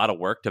there's a lot of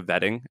work to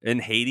vetting in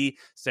Haiti.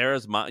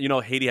 Sarah's mom,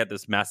 Haiti had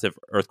this massive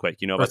earthquake,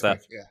 about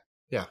that?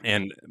 Yeah.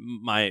 And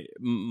my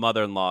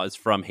mother-in-law is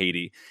from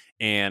Haiti,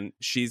 and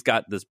she's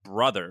got this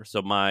brother.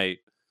 So my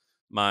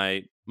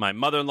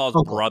mother-in-law's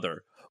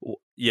brother.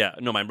 Yeah,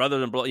 no, my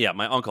brother and brother. Yeah,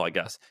 my uncle, I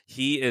guess.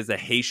 He is a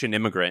Haitian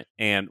immigrant,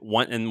 and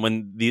when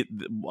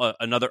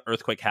another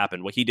earthquake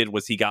happened, what he did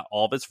was he got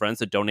all of his friends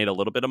to donate a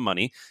little bit of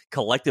money.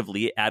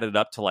 Collectively, it added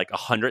up to like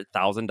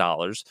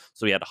 $100,000.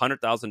 So he had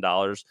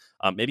 $100,000,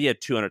 maybe he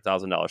had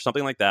 $200,000,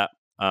 something like that.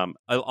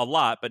 a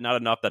lot, but not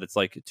enough that it's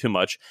like too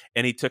much.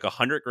 And he took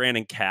 $100,000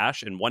 in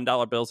cash and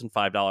 $1 bills and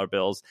 $5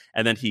 bills.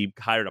 And then he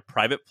hired a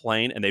private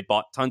plane and they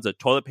bought tons of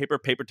toilet paper,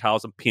 paper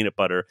towels, and peanut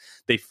butter.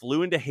 They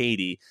flew into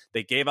Haiti.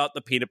 They gave out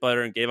the peanut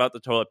butter and gave out the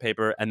toilet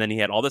paper. And then he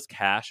had all this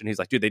cash and he's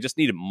like, dude, they just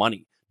needed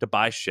money to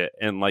buy shit.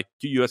 And like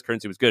US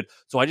currency was good.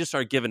 So I just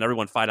started giving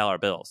everyone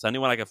 $5 bills.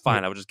 Anyone I could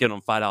find, I would just give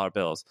them $5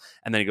 bills.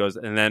 And then he goes,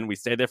 and then we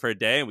stayed there for a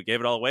day and we gave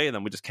it all away. And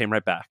then we just came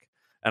right back.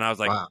 And I was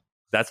like, wow,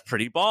 that's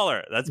pretty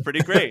baller. That's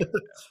pretty great.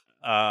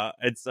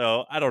 And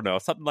so I don't know,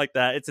 something like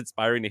that. It's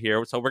inspiring to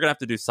hear. So we're going to have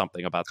to do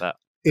something about that.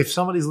 If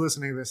somebody's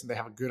listening to this and they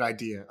have a good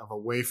idea of a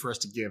way for us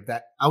to give,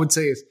 that I would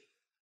say is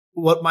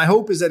what my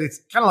hope is that it's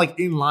kind of like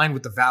in line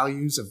with the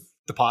values of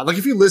the pod. Like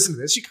if you listen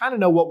to this, you kind of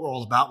know what we're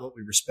all about, what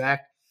we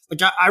respect. Like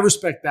I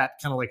respect that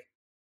kind of like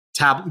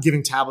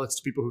giving tablets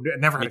to people who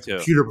never had a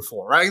computer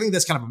before, right? I think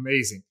that's kind of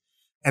amazing.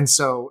 And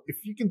so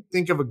if you can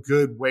think of a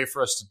good way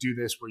for us to do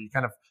this where you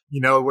kind of, you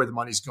know, where the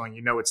money's going,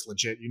 you know, it's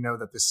legit, you know,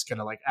 that this is going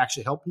to like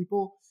actually help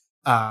people.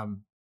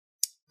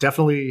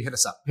 Definitely hit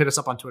us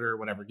up on Twitter or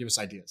whatever. Give us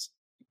ideas.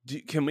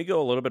 Can we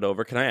go a little bit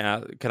over? Can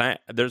I,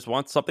 there's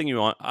something you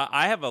want,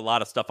 I have a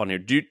lot of stuff on here.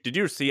 Did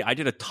you see, I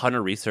did a ton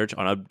of research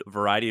on a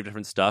variety of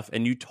different stuff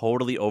and you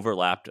totally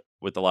overlapped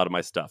with a lot of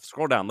my stuff.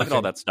 Scroll down, look at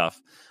all that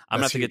stuff. I'm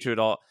going to have to get to it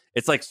all.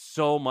 It's like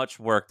so much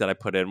work that I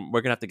put in.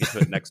 We're going to have to get to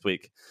it next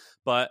week.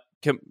 But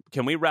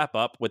can we wrap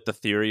up with the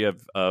theory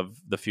of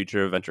the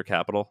future of venture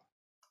capital?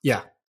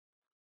 Yeah.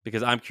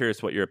 Because I'm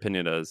curious what your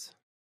opinion is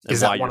and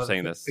why you're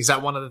saying this. Is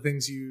that one of the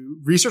things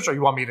you research or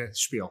you want me to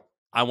spiel?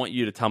 I want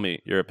you to tell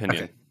me your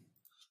opinion. Okay.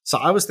 So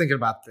I was thinking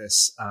about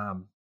this.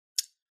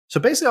 So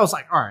basically I was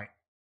like, all right,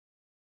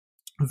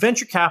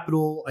 venture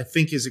capital, I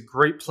think is a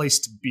great place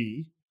to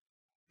be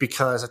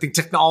because I think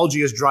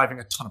technology is driving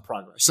a ton of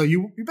progress. So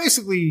you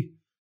basically,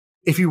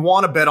 if you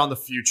want to bet on the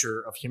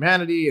future of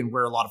humanity and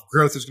where a lot of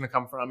growth is going to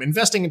come from,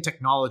 investing in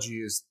technology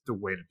is the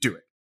way to do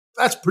it.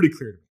 That's pretty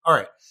clear to me. All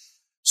right.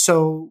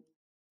 So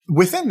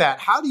within that,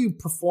 how do you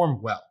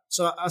perform well?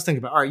 So I was thinking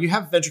about, all right, you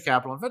have venture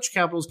capital, and venture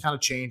capital is kind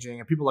of changing,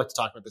 and people like to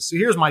talk about this. So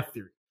here's my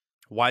theory.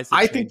 Why is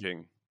it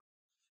changing?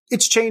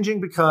 It's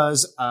changing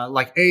because,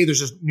 there's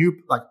this new,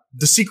 like,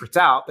 the secret's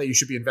out that you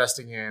should be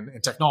investing in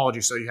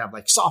technology. So you have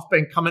like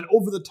SoftBank coming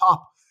over the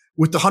top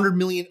with the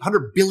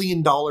 $100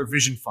 billion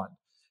vision fund.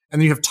 And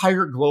then you have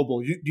Tiger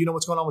Global. Do you know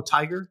what's going on with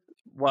Tiger?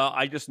 Well,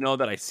 I just know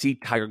that I see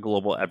Tiger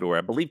Global everywhere.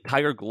 I believe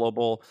Tiger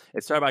Global,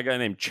 it started by a guy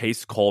named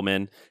Chase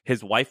Coleman.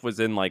 His wife was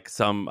in like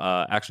some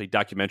actually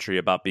documentary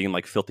about being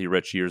like filthy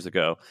rich years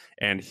ago.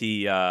 And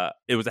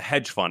it was a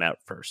hedge fund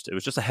at first. It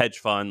was just a hedge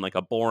fund, like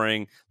a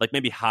boring, like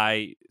maybe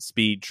high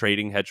speed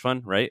trading hedge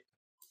fund, right?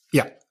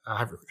 Yeah.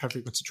 High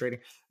frequency trading.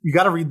 You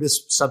got to read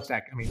this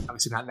Substack. I mean,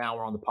 obviously not now,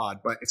 we're on the pod,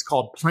 but it's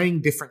called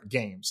Playing Different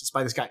Games. It's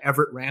by this guy,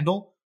 Everett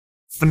Randall.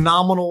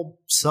 Phenomenal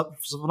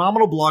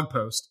blog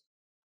post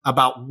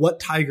about what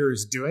Tiger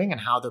is doing and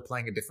how they're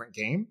playing a different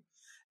game.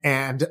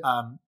 And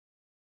what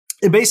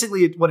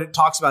it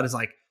talks about is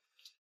like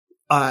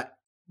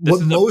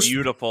this is a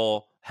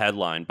beautiful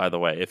headline, by the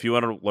way. If you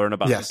want to learn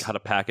about how to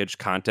package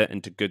content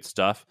into good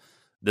stuff,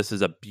 this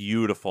is a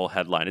beautiful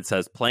headline. It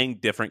says playing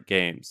different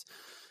games,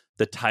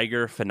 the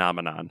Tiger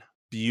phenomenon.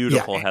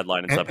 Beautiful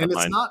headline and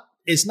subheadline. And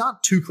it's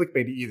not too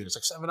clickbaity either. It's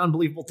like 7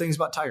 unbelievable things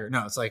about Tiger.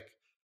 No, it's like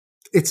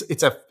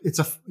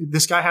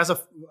this guy has a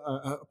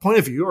point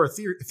of view or a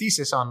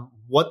thesis on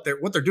what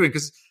they're doing,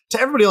 because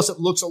to everybody else it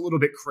looks a little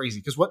bit crazy,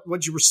 because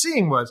what you were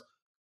seeing was,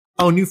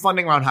 new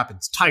funding round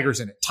happens, Tiger's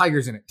in it.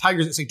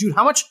 It's like, dude,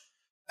 how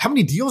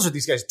many deals are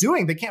these guys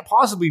doing? They can't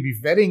possibly be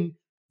vetting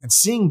and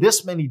seeing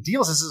this many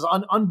deals. This is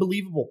an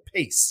unbelievable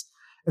pace.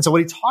 And so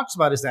what he talks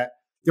about is that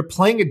you're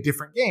playing a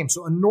different game.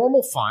 So a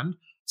normal fund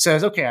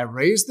says, okay, I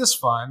raised this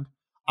fund,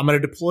 I'm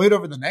going to deploy it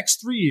over the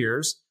next 3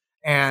 years.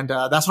 And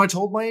that's what I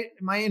told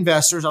my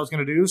investors I was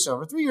going to do. So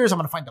over 3 years, I'm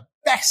going to find the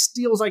best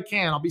deals I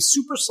can. I'll be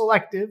super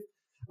selective.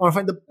 I want to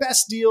find the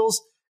best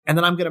deals, and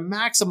then I'm going to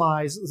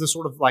maximize the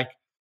sort of like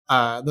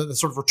the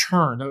sort of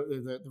return,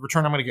 the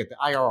return I'm going to get, the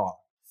IRR.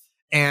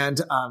 And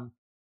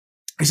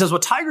he says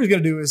what Tiger is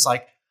going to do is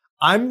like,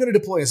 I'm going to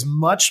deploy as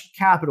much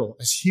capital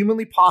as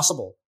humanly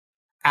possible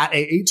at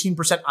a 18%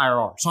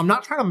 IRR. So I'm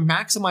not trying to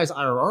maximize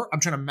IRR. I'm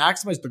trying to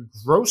maximize the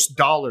gross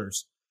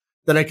dollars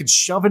that I could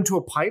shove into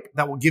a pipe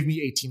that will give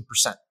me 18%.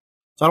 So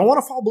I don't want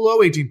to fall below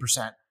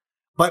 18%,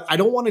 but I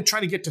don't want to try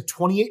to get to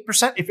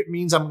 28% if it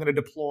means I'm going to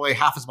deploy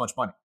half as much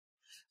money.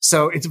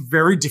 So it's a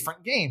very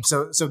different game.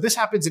 So this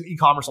happens in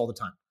e-commerce all the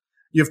time.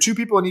 You have two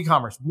people in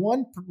e-commerce.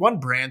 One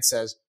brand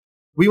says,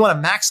 we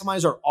want to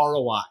maximize our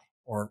ROI,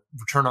 or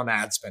return on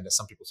ad spend, as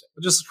some people say,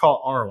 but just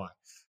call it ROI.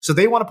 So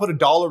they want to put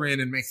 $1 in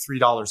and make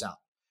 $3 out.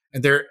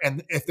 And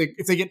if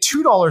they get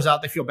 $2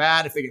 out, they feel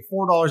bad. If they get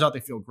 $4 out, they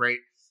feel great.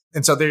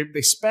 And so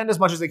they spend as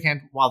much as they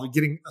can while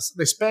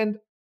they spend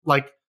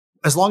like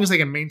as long as they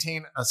can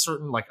maintain a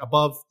certain like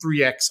above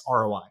 3x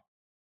ROI.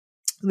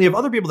 And they have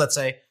other people that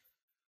say,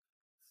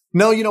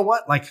 no, you know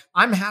what? Like,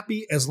 I'm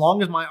happy as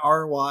long as my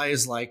ROI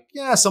is like,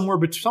 somewhere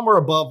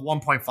above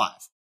 1.5.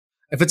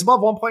 If it's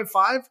above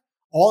 1.5,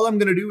 all I'm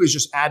going to do is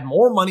just add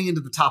more money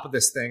into the top of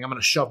this thing. I'm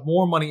going to shove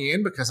more money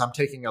in because I'm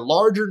taking a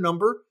larger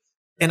number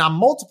and I'm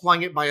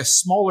multiplying it by a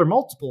smaller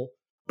multiple,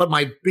 but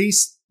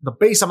the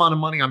base amount of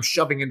money I'm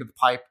shoving into the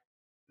pipe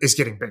is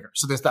getting bigger.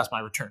 So that's my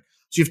return.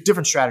 So you have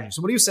different strategies.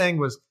 So what he was saying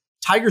was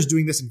Tiger's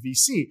doing this in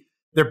VC.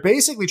 They're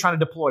basically trying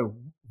to deploy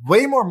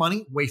way more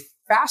money, way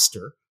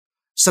faster,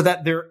 so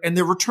that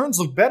their returns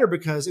look better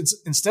because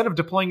instead of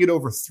deploying it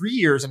over 3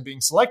 years and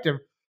being selective,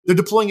 they're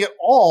deploying it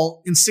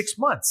all in 6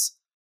 months.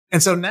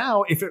 And so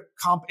now if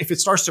it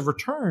starts to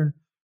return,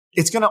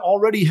 it's going to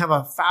already have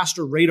a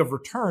faster rate of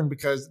return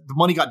because the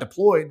money got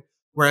deployed,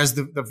 whereas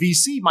the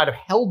VC might have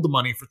held the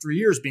money for 3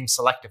 years being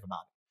selective about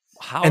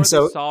it. How are they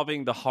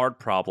solving the hard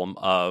problem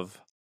of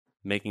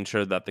making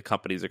sure that the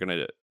companies are going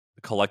to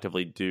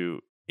collectively do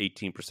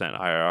 18%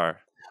 IRR?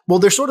 Well,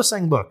 they're sort of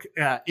saying, look,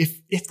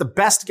 if the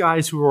best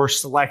guys who are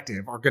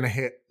selective are going to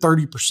hit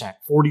 30%,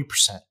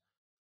 40%,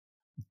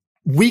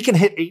 we can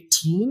hit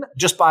 18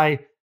 just by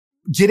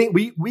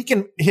we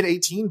can hit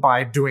 18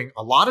 by doing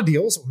a lot of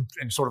deals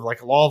and sort of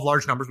like a law of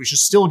large numbers. We should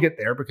still get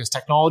there because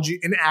technology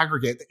in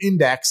aggregate, the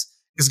index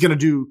is going to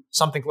do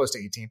something close to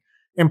 18.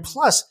 And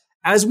plus,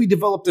 as we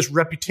develop this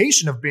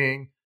reputation of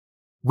being,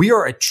 we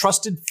are a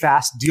trusted,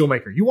 fast deal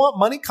maker. You want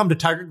money? Come to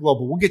Tiger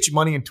Global. We'll get you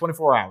money in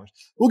 24 hours.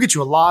 We'll get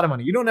you a lot of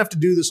money. You don't have to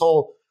do this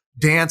whole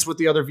dance with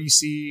the other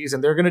VCs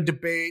and they're going to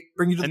debate,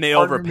 bring you to the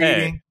partner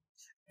meeting.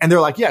 And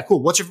they're like, yeah,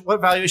 cool.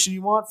 What valuation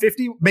you want?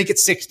 50? Make it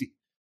 60.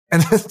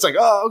 And then it's like,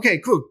 oh, okay,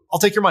 cool. I'll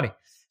take your money.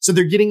 So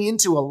they're getting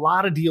into a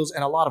lot of deals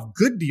and a lot of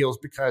good deals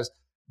because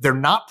they're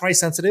not price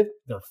sensitive,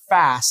 they're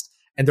fast,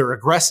 and they're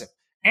aggressive.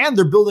 And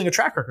they're building a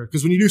track record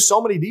because when you do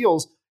so many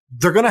deals,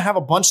 they're going to have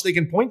a bunch they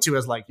can point to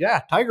as like, yeah,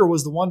 Tiger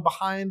was the one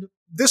behind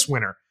this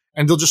winner.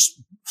 And they'll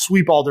just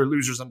sweep all their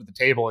losers under the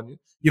table and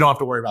you don't have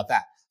to worry about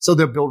that. So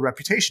they'll build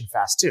reputation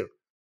fast too.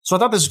 So I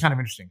thought this was kind of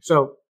interesting.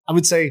 So I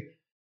would say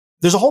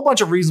there's a whole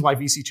bunch of reasons why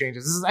VC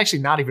changes. This is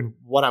actually not even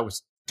what I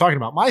was talking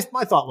about. My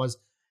thought was,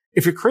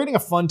 if you're creating a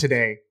fund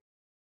today,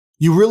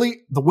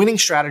 the winning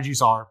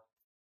strategies are,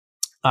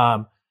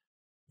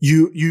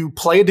 you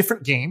play a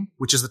different game,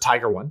 which is the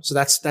Tiger one. So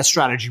that's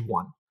strategy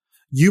one.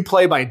 You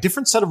play by a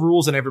different set of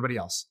rules than everybody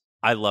else.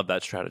 I love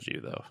that strategy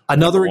though.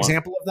 Another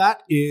example of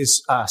that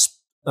is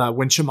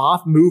when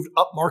Chamath moved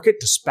up market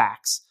to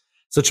SPACs.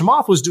 So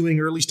Chamath was doing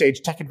early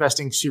stage tech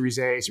investing, Series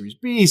A, Series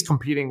B. He's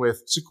competing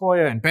with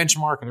Sequoia and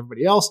Benchmark and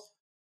everybody else.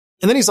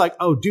 And then he's like,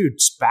 oh, dude,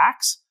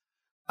 SPACs?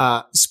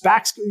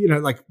 SPACs,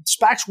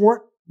 SPACs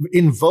weren't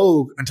in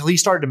vogue until he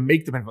started to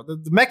make them in vogue.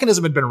 The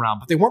mechanism had been around,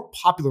 but they weren't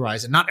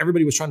popularized and not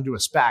everybody was trying to do a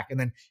SPAC. And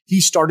then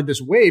he started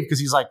this wave because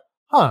he's like,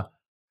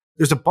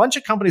 there's a bunch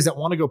of companies that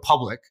want to go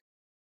public.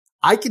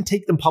 I can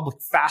take them public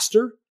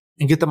faster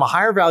and get them a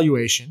higher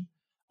valuation.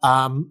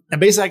 And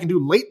basically I can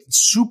do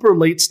super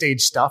late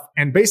stage stuff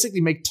and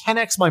basically make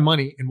 10x my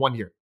money in 1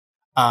 year.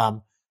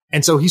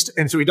 And so he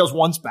does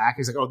one SPAC.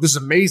 He's like, oh, this is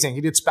amazing.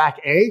 He did SPAC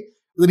A.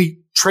 Then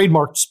he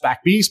trademarked SPAC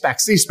B, SPAC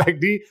C,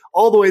 SPAC D,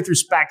 all the way through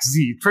SPAC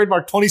Z.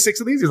 Trademarked 26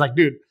 of these. He's like,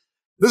 dude,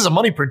 this is a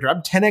money printer.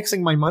 I'm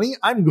 10xing my money.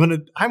 I'm gonna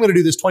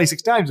do this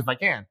 26 times if I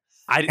can.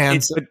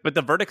 But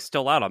the verdict's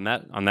still out on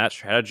that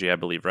strategy, I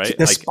believe, right?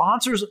 The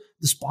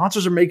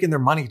sponsors are making their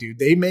money, dude.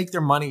 They make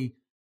their money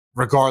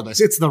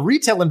regardless. It's the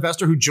retail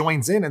investor who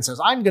joins in and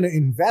says, I'm going to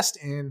invest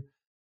in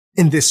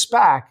this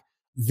SPAC.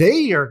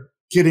 They are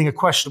getting a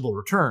questionable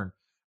return,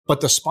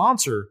 but the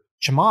sponsor,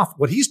 Chamath,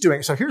 what he's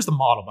doing. So here's the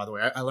model, by the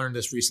way. I learned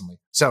this recently.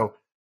 So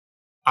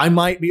I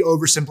might be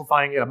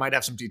oversimplifying it. I might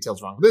have some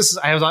details wrong.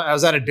 I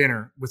was at a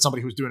dinner with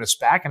somebody who was doing a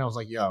SPAC, and I was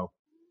like, "Yo,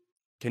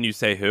 can you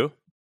say who?"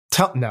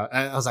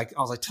 I was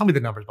like, tell me the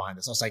numbers behind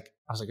this. I was like,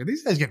 are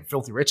these guys getting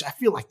filthy rich? I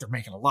feel like they're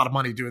making a lot of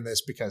money doing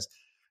this because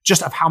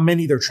just of how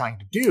many they're trying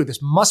to do. This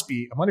must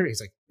be a money.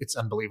 He's like, it's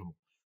unbelievable.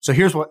 So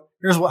here's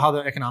how the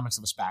economics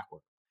of a SPAC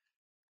work.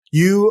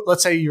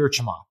 Let's say you're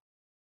Chamath.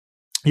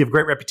 You have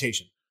great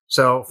reputation.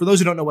 So for those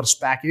who don't know what a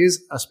SPAC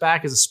is a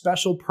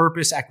special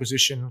purpose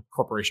acquisition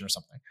corporation or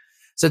something.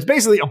 So it's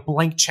basically a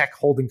blank check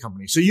holding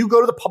company. So you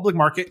go to the public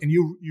market and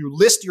you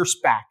list your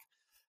SPAC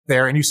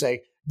there and you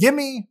say, give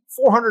me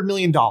 $400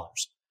 million.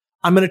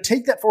 I'm going to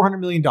take that $400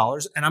 million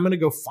and I'm going to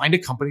go find a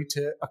company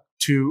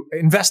to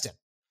invest in.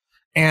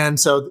 And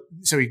so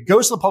he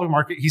goes to the public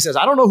market. He says,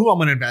 I don't know who I'm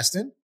going to invest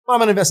in, but I'm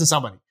going to invest in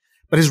somebody.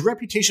 But his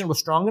reputation was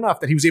strong enough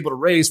that he was able to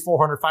raise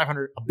 $400, $500,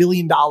 $1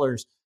 billion.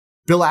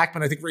 Bill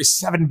Ackman, I think,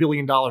 raised $7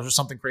 billion or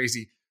something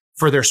crazy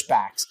for their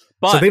SPACs.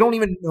 So they don't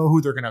even know who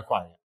they're going to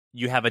acquire.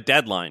 You have a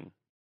deadline.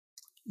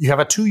 You have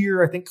a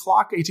 2-year, I think,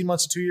 clock, 18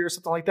 months to 2 years,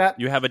 something like that.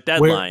 You have a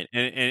deadline.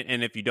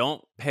 And if you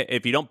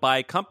don't buy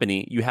a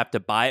company, you have to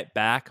buy it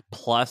back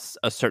plus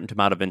a certain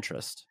amount of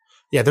interest.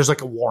 Yeah, there's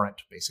like a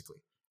warrant, basically.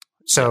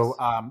 So,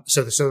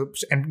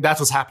 and that's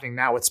what's happening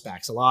now with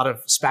SPACs. A lot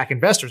of SPAC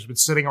investors have been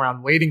sitting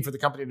around waiting for the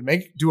company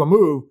to do a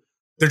move.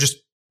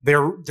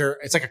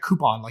 It's like a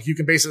coupon. Like you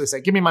can basically say,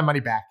 give me my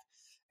money back.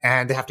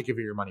 And they have to give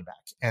you your money back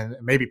and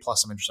maybe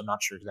plus some interest. I'm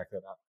not sure exactly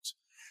how that works.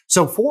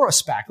 So for a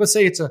SPAC, let's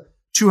say it's a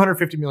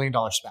 $250 million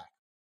SPAC.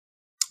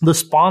 The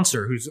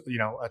sponsor, who's,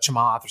 a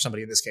Chamath or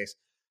somebody in this case,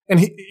 and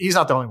he's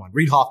not the only one.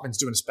 Reid Hoffman's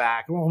doing a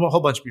SPAC. A whole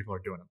bunch of people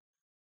are doing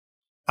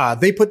them.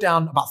 They put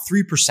down about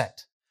 3%.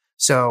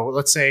 So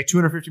let's say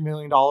 $250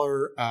 million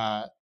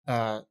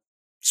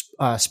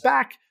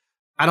SPAC.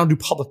 I don't do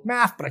public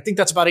math, but I think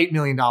that's about $8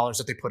 million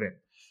that they put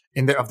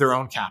in of their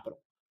own capital.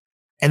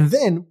 And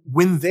then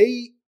when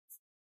they,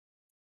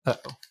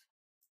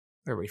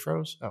 everybody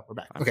froze. Oh, we're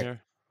back. Okay.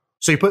 Here.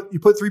 So you put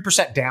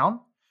 3% down.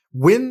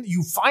 When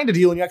you find a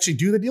deal and you actually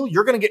do the deal,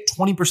 you're going to get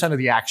 20% of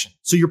the action.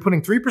 So you're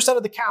putting 3%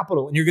 of the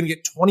capital and you're going to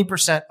get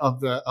 20% of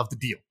the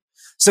deal.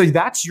 So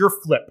that's your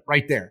flip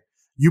right there.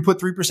 You put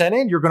 3%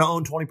 in, you're going to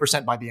own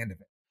 20% by the end of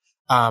it.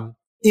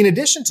 In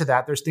addition to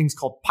that, there's things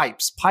called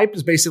PIPEs. PIPE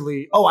is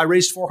basically, I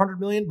raised $400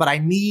 million, but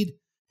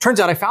turns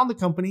out I found the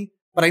company,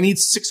 but I need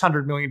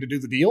 $600 million to do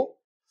the deal.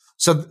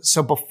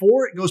 So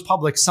before it goes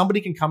public,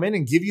 somebody can come in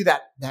and give you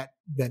that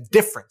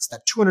difference,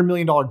 that $200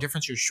 million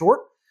difference you're short.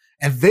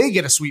 And they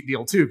get a sweet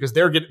deal too, because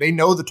they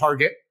know the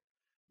target.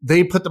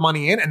 They put the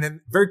money in, and then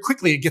very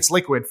quickly it gets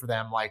liquid for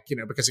them,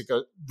 because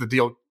the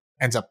deal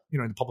ends up,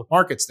 in the public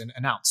markets then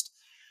announced.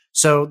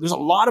 So there's a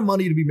lot of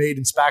money to be made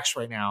in SPACs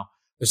right now.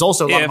 There's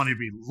also a lot of money to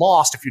be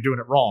lost if you're doing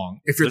it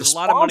wrong. If you're the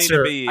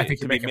sponsor, I think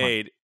you're making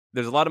money.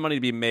 There's a lot of money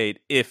to be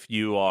made if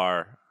you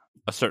are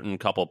a certain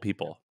couple of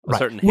people,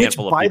 certain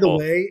handful of people.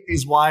 Which, by the way,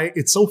 is why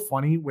it's so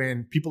funny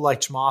when people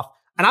like Chamath,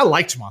 and I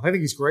like Chamath, I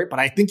think he's great, but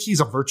I think he's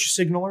a virtue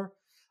signaler.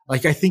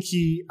 Like, I think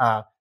he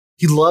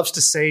loves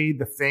to say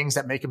the things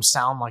that make him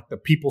sound like the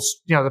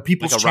people's like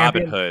a champion.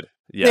 Robin Hood.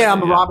 I'm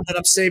the Robin Hood,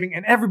 I'm saving,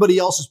 and everybody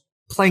else is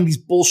playing these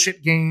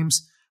bullshit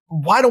games.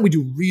 Why don't we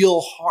do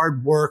real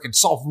hard work and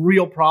solve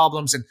real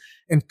problems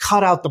and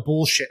cut out the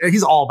bullshit? And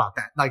he's all about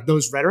that, like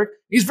those rhetoric.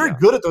 He's very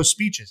good at those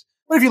speeches.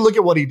 But if you look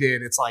at what he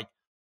did, it's like,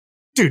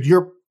 dude,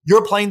 you're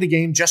playing the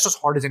game just as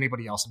hard as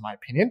anybody else, in my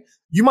opinion.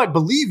 You might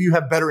believe you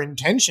have better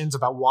intentions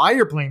about why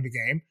you're playing the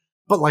game,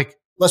 but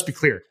let's be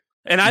clear.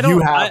 And I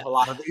don't. A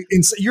lot of.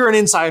 You're an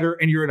insider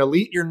and you're an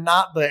elite. You're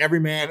not the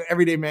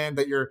everyday man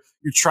that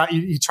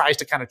he tries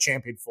to kind of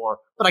champion for.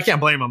 But I can't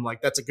blame him.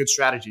 Like, that's a good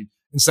strategy.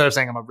 Instead of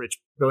saying I'm a rich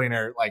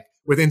billionaire, like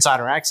with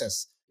insider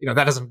access, that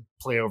doesn't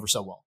play over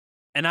so well.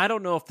 And I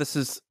don't know if this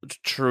is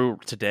true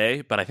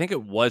today, but I think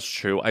it was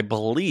true. I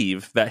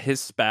believe that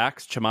his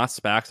SPACs, Chamath's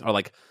SPACs, are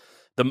like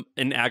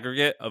in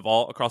aggregate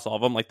across all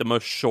of them, like the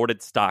most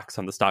shorted stocks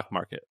on the stock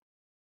market.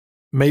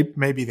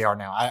 Maybe they are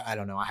now. I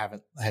don't know. I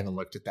haven't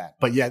looked at that.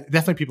 But yeah,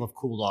 definitely people have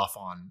cooled off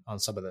on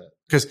some of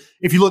because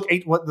if you look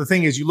the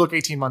thing is, you look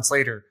 18 months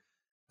later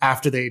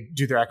after they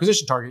do their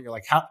acquisition target, you're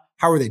like, how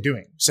are they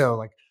doing? So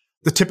like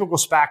the typical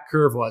SPAC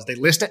curve was they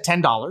list at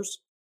 $10.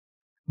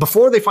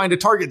 Before they find a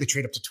target, they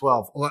trade up to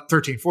 $12,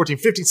 $13, $14,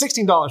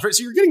 $15, $16, right?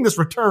 So you're getting this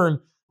return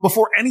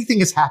before anything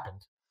has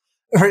happened.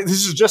 Right?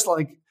 This is just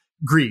like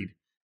greed.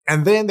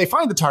 And then they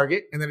find the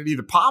target and then it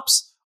either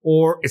pops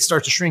or it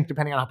starts to shrink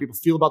depending on how people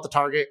feel about the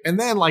target. And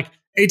then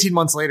 18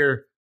 months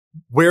later,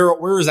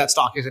 where is that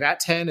stock? Is it at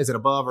 10? Is it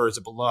above or is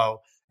it below?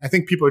 I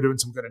think people are doing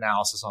some good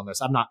analysis on this.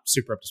 I'm not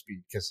super up to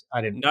speed because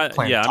I didn't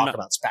plan to talk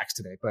about SPACs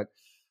today. But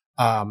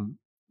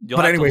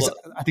anyways,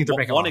 I think they're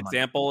making one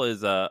example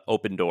is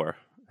Open Door.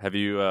 Have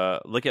you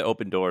look at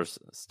Open Door's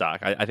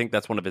stock? I think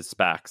that's one of his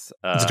SPACs.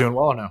 Is it doing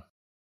well or no?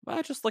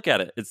 Just look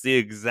at it. It's the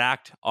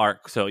exact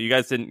arc. So you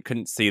guys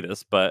couldn't see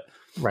this, but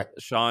right.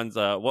 Sean's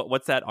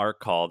what's that arc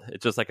called?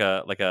 It's just like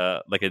a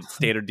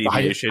standard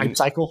deviation hype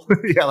cycle.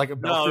 Yeah, like a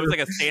no, it was like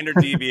a standard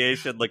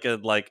deviation looking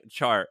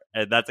chart,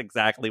 and that's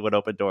exactly what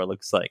Open Door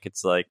looks like.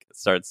 It's like it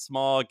starts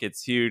small,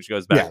 gets huge,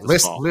 goes back to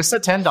small. Lists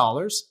at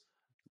 $10,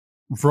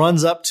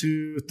 runs up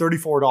to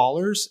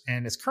 $34,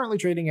 and it's currently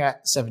trading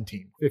at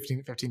 15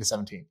 to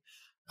 17.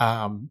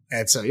 And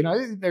so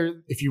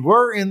if you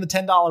were in the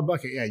 $10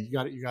 bucket, yeah,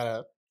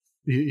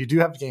 you do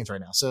have gains right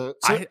now. So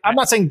I'm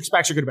not saying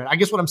SPACs are good or bad. I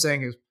guess what I'm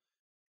saying is,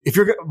 if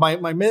you're my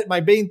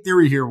main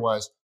theory here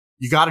was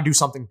you got to do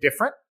something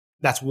different.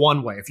 That's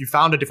one way. If you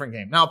found a different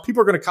game, now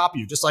people are going to copy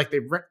you, just like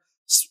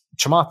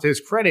Chamath, to his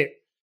credit,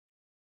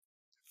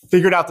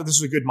 figured out that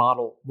this was a good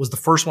model, was the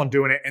first one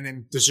doing it, and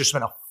then there's just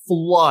been a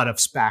flood of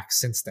SPACs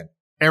since then.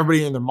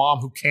 Everybody and their mom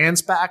who can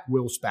SPAC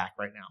will SPAC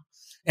right now,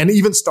 and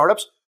even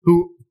startups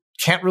who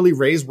can't really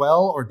raise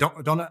well or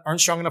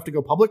aren't strong enough to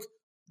go public,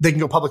 they can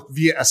go public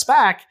via a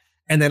SPAC.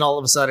 And then all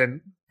of a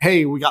sudden,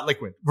 hey, we got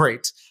liquid.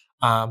 Great.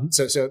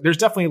 So there's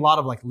definitely a lot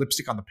of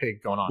lipstick on the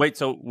pig going on. Wait,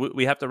 so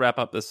we have to wrap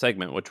up this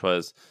segment, which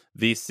was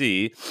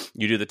VC.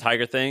 You do the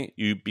Tiger thing,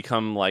 you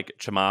become like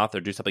Chamath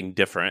or do something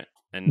different.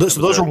 And those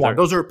are one.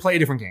 Those are play a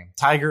different game.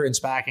 Tiger and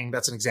SPACing,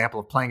 that's an example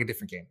of playing a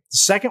different game. The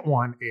second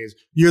one is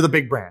you're the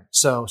big brand.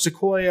 So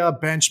Sequoia,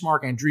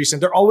 Benchmark, Andreessen,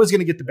 they're always going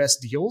to get the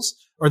best deals,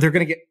 or they're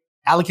going to get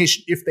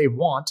allocation if they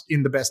want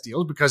in the best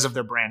deals because of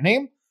their brand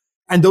name.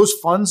 And those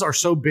funds are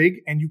so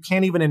big, and you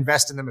can't even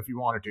invest in them if you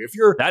wanted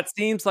to. That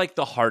seems like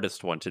the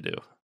hardest one to do.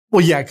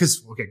 Well, yeah,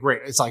 because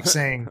great. It's like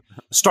saying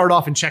start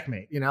off in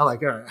checkmate.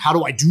 How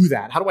do I do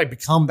that? How do I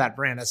become that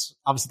brand? That's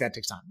obviously that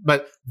takes time,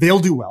 but they'll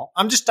do well.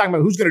 I'm just talking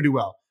about who's going to do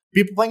well.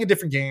 People playing a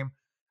different game,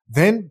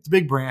 then the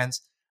big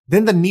brands,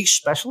 then the niche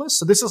specialists.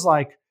 So this is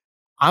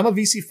I'm a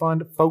VC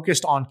fund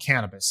focused on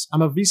cannabis.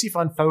 I'm a VC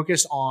fund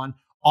focused on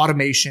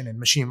automation and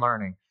machine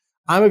learning.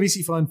 I'm a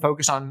VC fund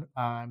focused on,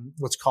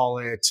 let's call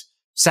it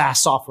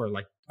SaaS software,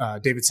 like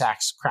David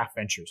Sachs, Craft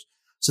Ventures.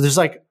 So there's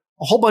like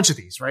a whole bunch of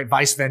these, right?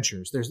 Vice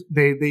Ventures.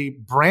 They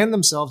brand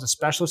themselves as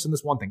specialists in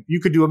this one thing. You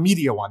could do a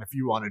media one if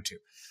you wanted to.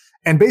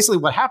 And basically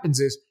what happens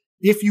is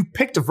if you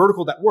picked a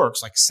vertical that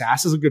works, like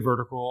SaaS is a good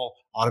vertical,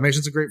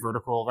 automation is a great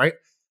vertical, right?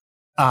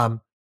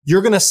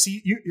 You're going to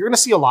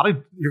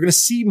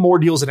see more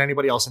deals than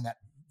anybody else in that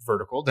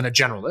vertical than a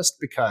generalist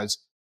because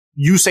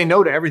you say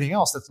no to everything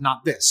else that's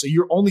not this. So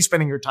you're only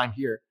spending your time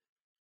here.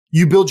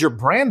 You build your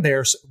brand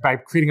there by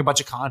creating a bunch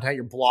of content.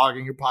 You're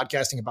blogging, you're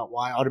podcasting about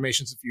why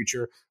automation's the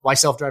future, why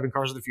self-driving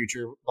cars are the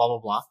future, blah, blah,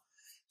 blah.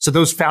 So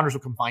those founders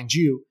will come find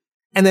you.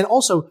 And then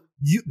also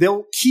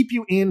they'll keep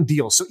you in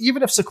deals. So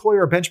even if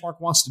Sequoia or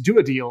Benchmark wants to do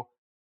a deal,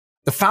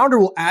 the founder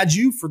will add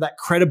you for that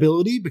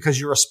credibility because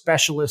you're a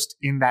specialist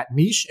in that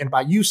niche. And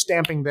by you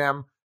stamping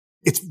them,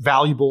 it's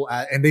valuable.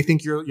 And they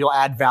think you'll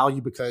add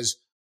value because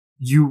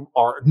you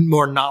are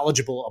more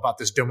knowledgeable about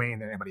this domain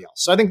than anybody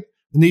else. So I think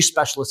the niche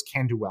specialists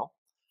can do well.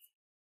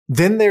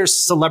 Then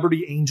there's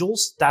celebrity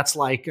angels. That's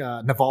like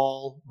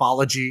Naval,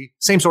 Balaji,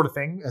 same sort of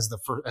thing as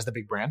the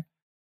big brand.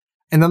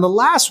 And then the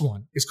last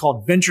one is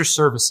called venture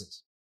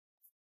services.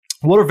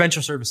 What are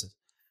venture services?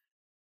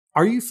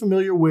 Are you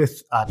familiar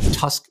with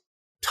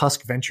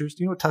Tusk Ventures?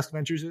 Do you know what Tusk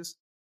Ventures is?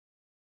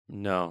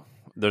 No.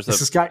 There's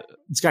this guy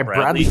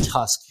Bradley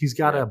Tusk. He's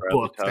got a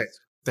book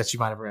that you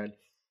might have read.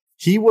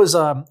 He was,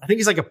 I think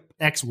he's like an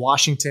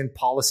ex-Washington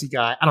policy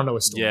guy. I don't know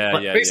his story. Yeah.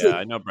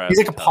 I know Bradley. He's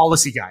like a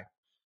policy guy.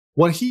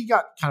 What he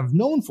got kind of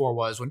known for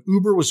was when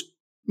Uber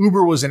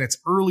was in its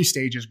early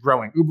stages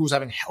growing. Uber was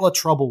having hella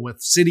trouble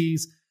with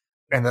cities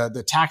and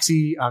the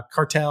taxi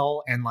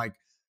cartel and like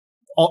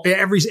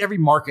every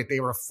market they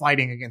were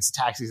fighting against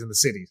taxis in the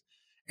cities.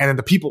 And then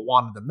the people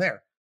wanted them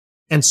there.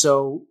 And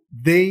so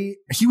he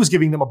was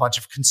giving them a bunch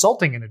of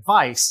consulting and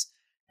advice.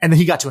 And then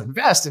he got to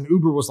invest, and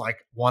Uber was like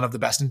one of the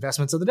best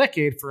investments of the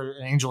decade for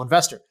an angel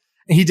investor.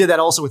 And he did that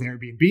also with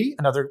Airbnb,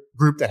 another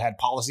group that had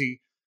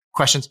policy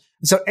questions.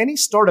 And so any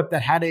startup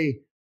that had a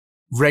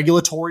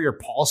regulatory or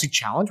policy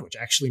challenge, which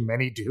actually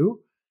many do,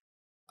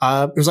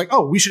 it was like,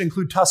 oh, we should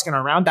include Tusk in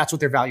our round. That's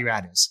what their value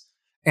add is.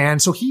 And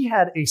so he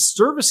had a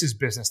services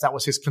business that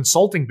was his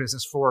consulting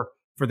business for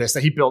this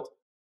that he built.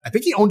 I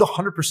think he owned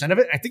 100% of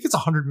it. I think it's a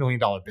 $100 million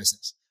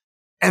business.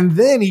 And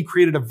then he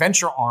created a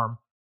venture arm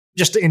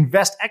just to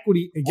invest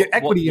equity and get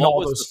equity in all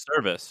those. What was the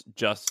service?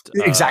 Just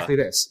exactly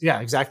this. Yeah,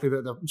 exactly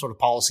the sort of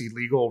policy,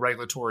 legal,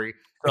 regulatory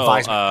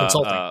advisement,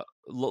 consulting.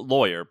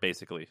 Lawyer,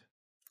 basically.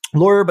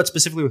 Lawyer, but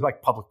specifically with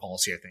like public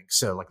policy, I think.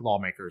 So like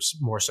lawmakers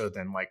more so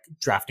than like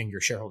drafting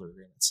your shareholder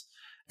agreements.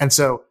 And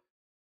so,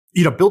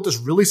 built this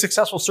really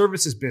successful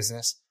services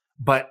business,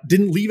 but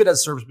didn't leave it as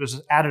a service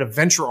business, added a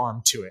venture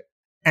arm to it.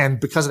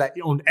 And because of that,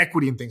 he owned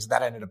equity and things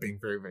that ended up being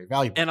very, very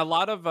valuable. And a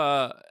lot of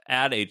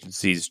ad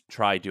agencies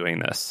try doing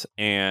this,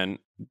 and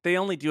they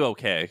only do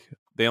okay.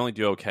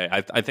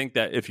 I think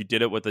that if you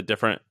did it with a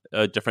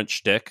different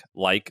shtick,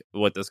 like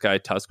what this guy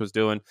Tusk was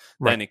doing,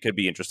 then it could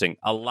be interesting.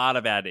 A lot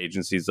of ad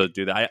agencies don't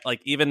do that.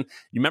 You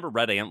remember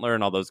Red Antler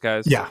and all those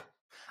guys? Yeah.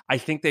 I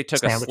think they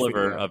took a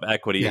sliver of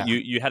equity. Yeah.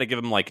 You had to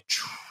give them like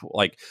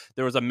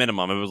there was a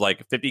minimum. It was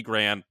like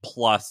 $50,000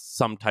 plus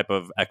some type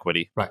of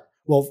equity. Right.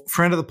 Well,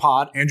 friend of the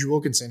pod, Andrew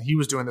Wilkinson, he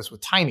was doing this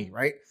with Tiny,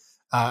 right?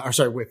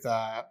 With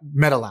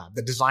MetaLab,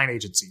 the design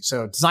agency.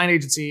 So design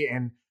agency,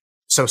 and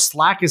so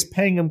Slack is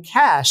paying him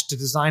cash to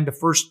design the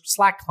first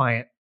Slack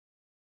client.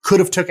 Could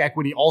have took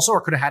equity also,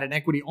 or could have had an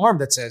equity arm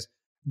that says,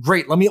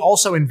 great, let me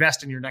also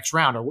invest in your next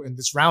round or in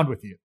this round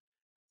with you.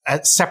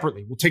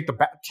 Separately, we'll take the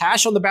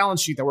cash on the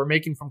balance sheet that we're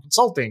making from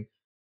consulting,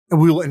 and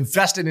we will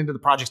invest it into the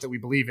projects that we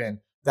believe in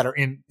that are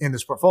in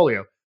this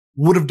portfolio.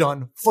 Would have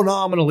done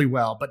phenomenally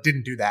well, but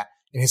didn't do that.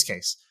 In his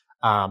case,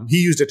 he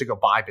used it to go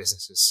buy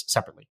businesses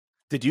separately.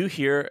 Do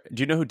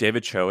you know who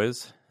David Cho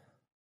is?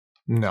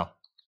 No.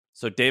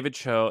 So David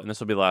Cho, and this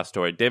will be the last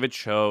story. David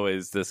Cho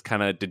is this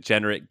kind of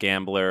degenerate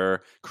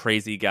gambler,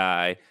 crazy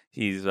guy.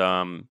 He's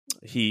when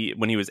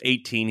he was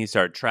 18, he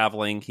started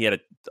traveling. He had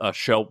a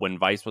show when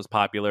Vice was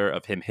popular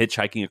of him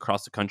hitchhiking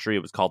across the country.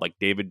 It was called like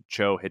David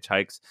Cho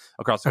Hitchhikes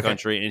Across the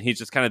Country. And he's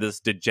just kind of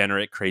this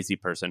degenerate, crazy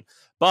person.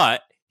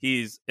 But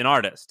he's an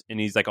artist, and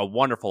he's like a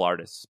wonderful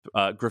artist,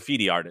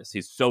 graffiti artist.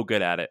 He's so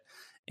good at it,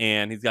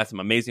 and he's got some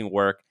amazing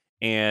work.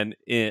 And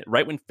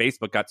right when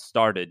Facebook got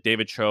started,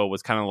 David Cho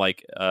was kind of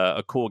like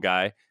a cool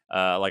guy.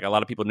 Like a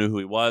lot of people knew who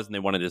he was, and they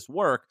wanted his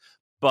work,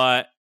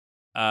 but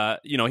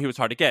he was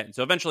hard to get. And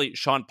so eventually,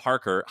 Sean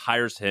Parker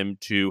hires him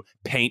to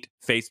paint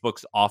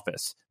Facebook's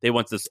office. They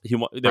want this. They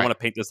want to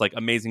paint this like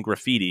amazing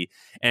graffiti.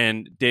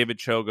 And David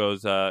Cho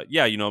goes,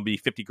 it'll be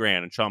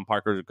 $50,000. And Sean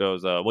Parker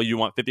goes, well, you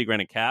want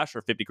 $50,000 in cash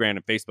or $50,000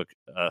 in Facebook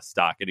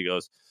stock? And he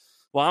goes,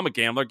 well, I'm a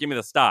gambler. Give me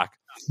the stock.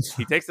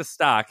 He takes the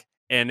stock,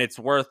 and it's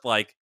worth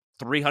like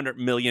 $300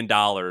 million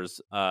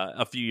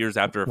a few years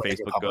after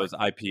Facebook goes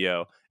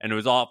IPO. And it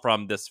was all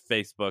from this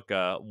Facebook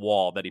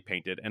wall that he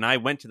painted. And I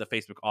went to the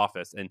Facebook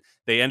office, and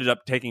they ended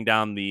up taking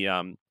down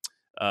the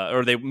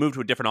or they moved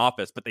to a different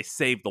office, but they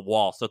saved the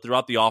wall. So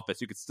throughout the office,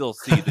 you could still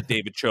see the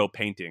David Cho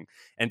painting.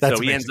 And That's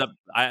so he amazing. ends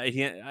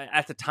up,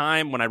 at the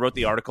time when I wrote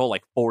the article,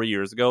 like 4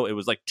 years ago, it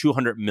was like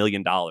 $200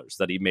 million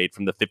that he made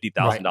from the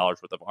 $50,000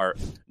 worth of art.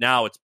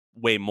 Now it's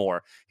way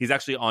more. He's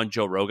actually on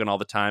Joe Rogan all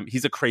the time.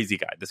 He's a crazy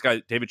guy. This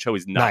guy, David Cho,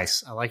 is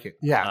nuts. Nice. I like it.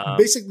 Yeah.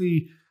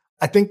 Basically,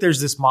 I think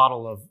there's this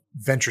model of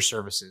venture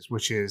services,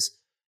 which is,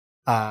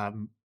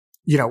 Bobby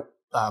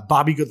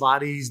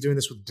Goodlatty's doing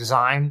this with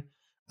design.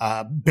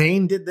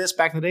 Bain did this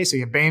back in the day. So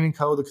you have Bain &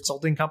 Co., the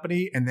consulting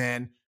company, and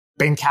then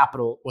Bain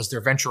Capital was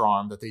their venture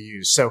arm that they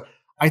used. So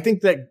I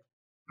think that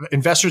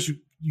investors,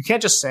 you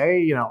can't just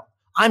say,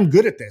 I'm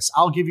good at this,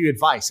 I'll give you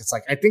advice. It's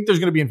like, I think there's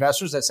going to be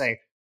investors that say,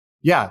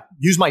 yeah,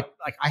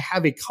 I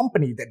have a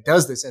company that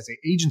does this as an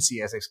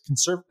agency, as a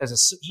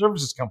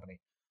services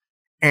company.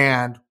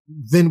 And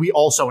then we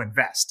also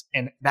invest.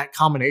 And that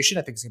combination,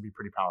 I think, is going to be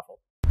pretty powerful.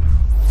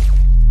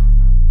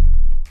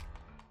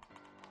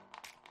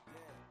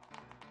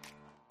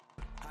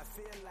 I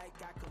feel like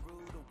I can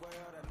rule the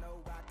world. I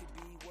know I could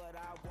be what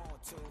I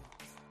want to.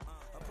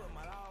 I put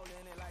my all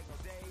in it like no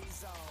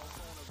days off.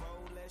 On the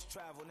road, let's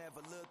travel,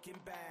 never looking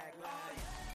back. Like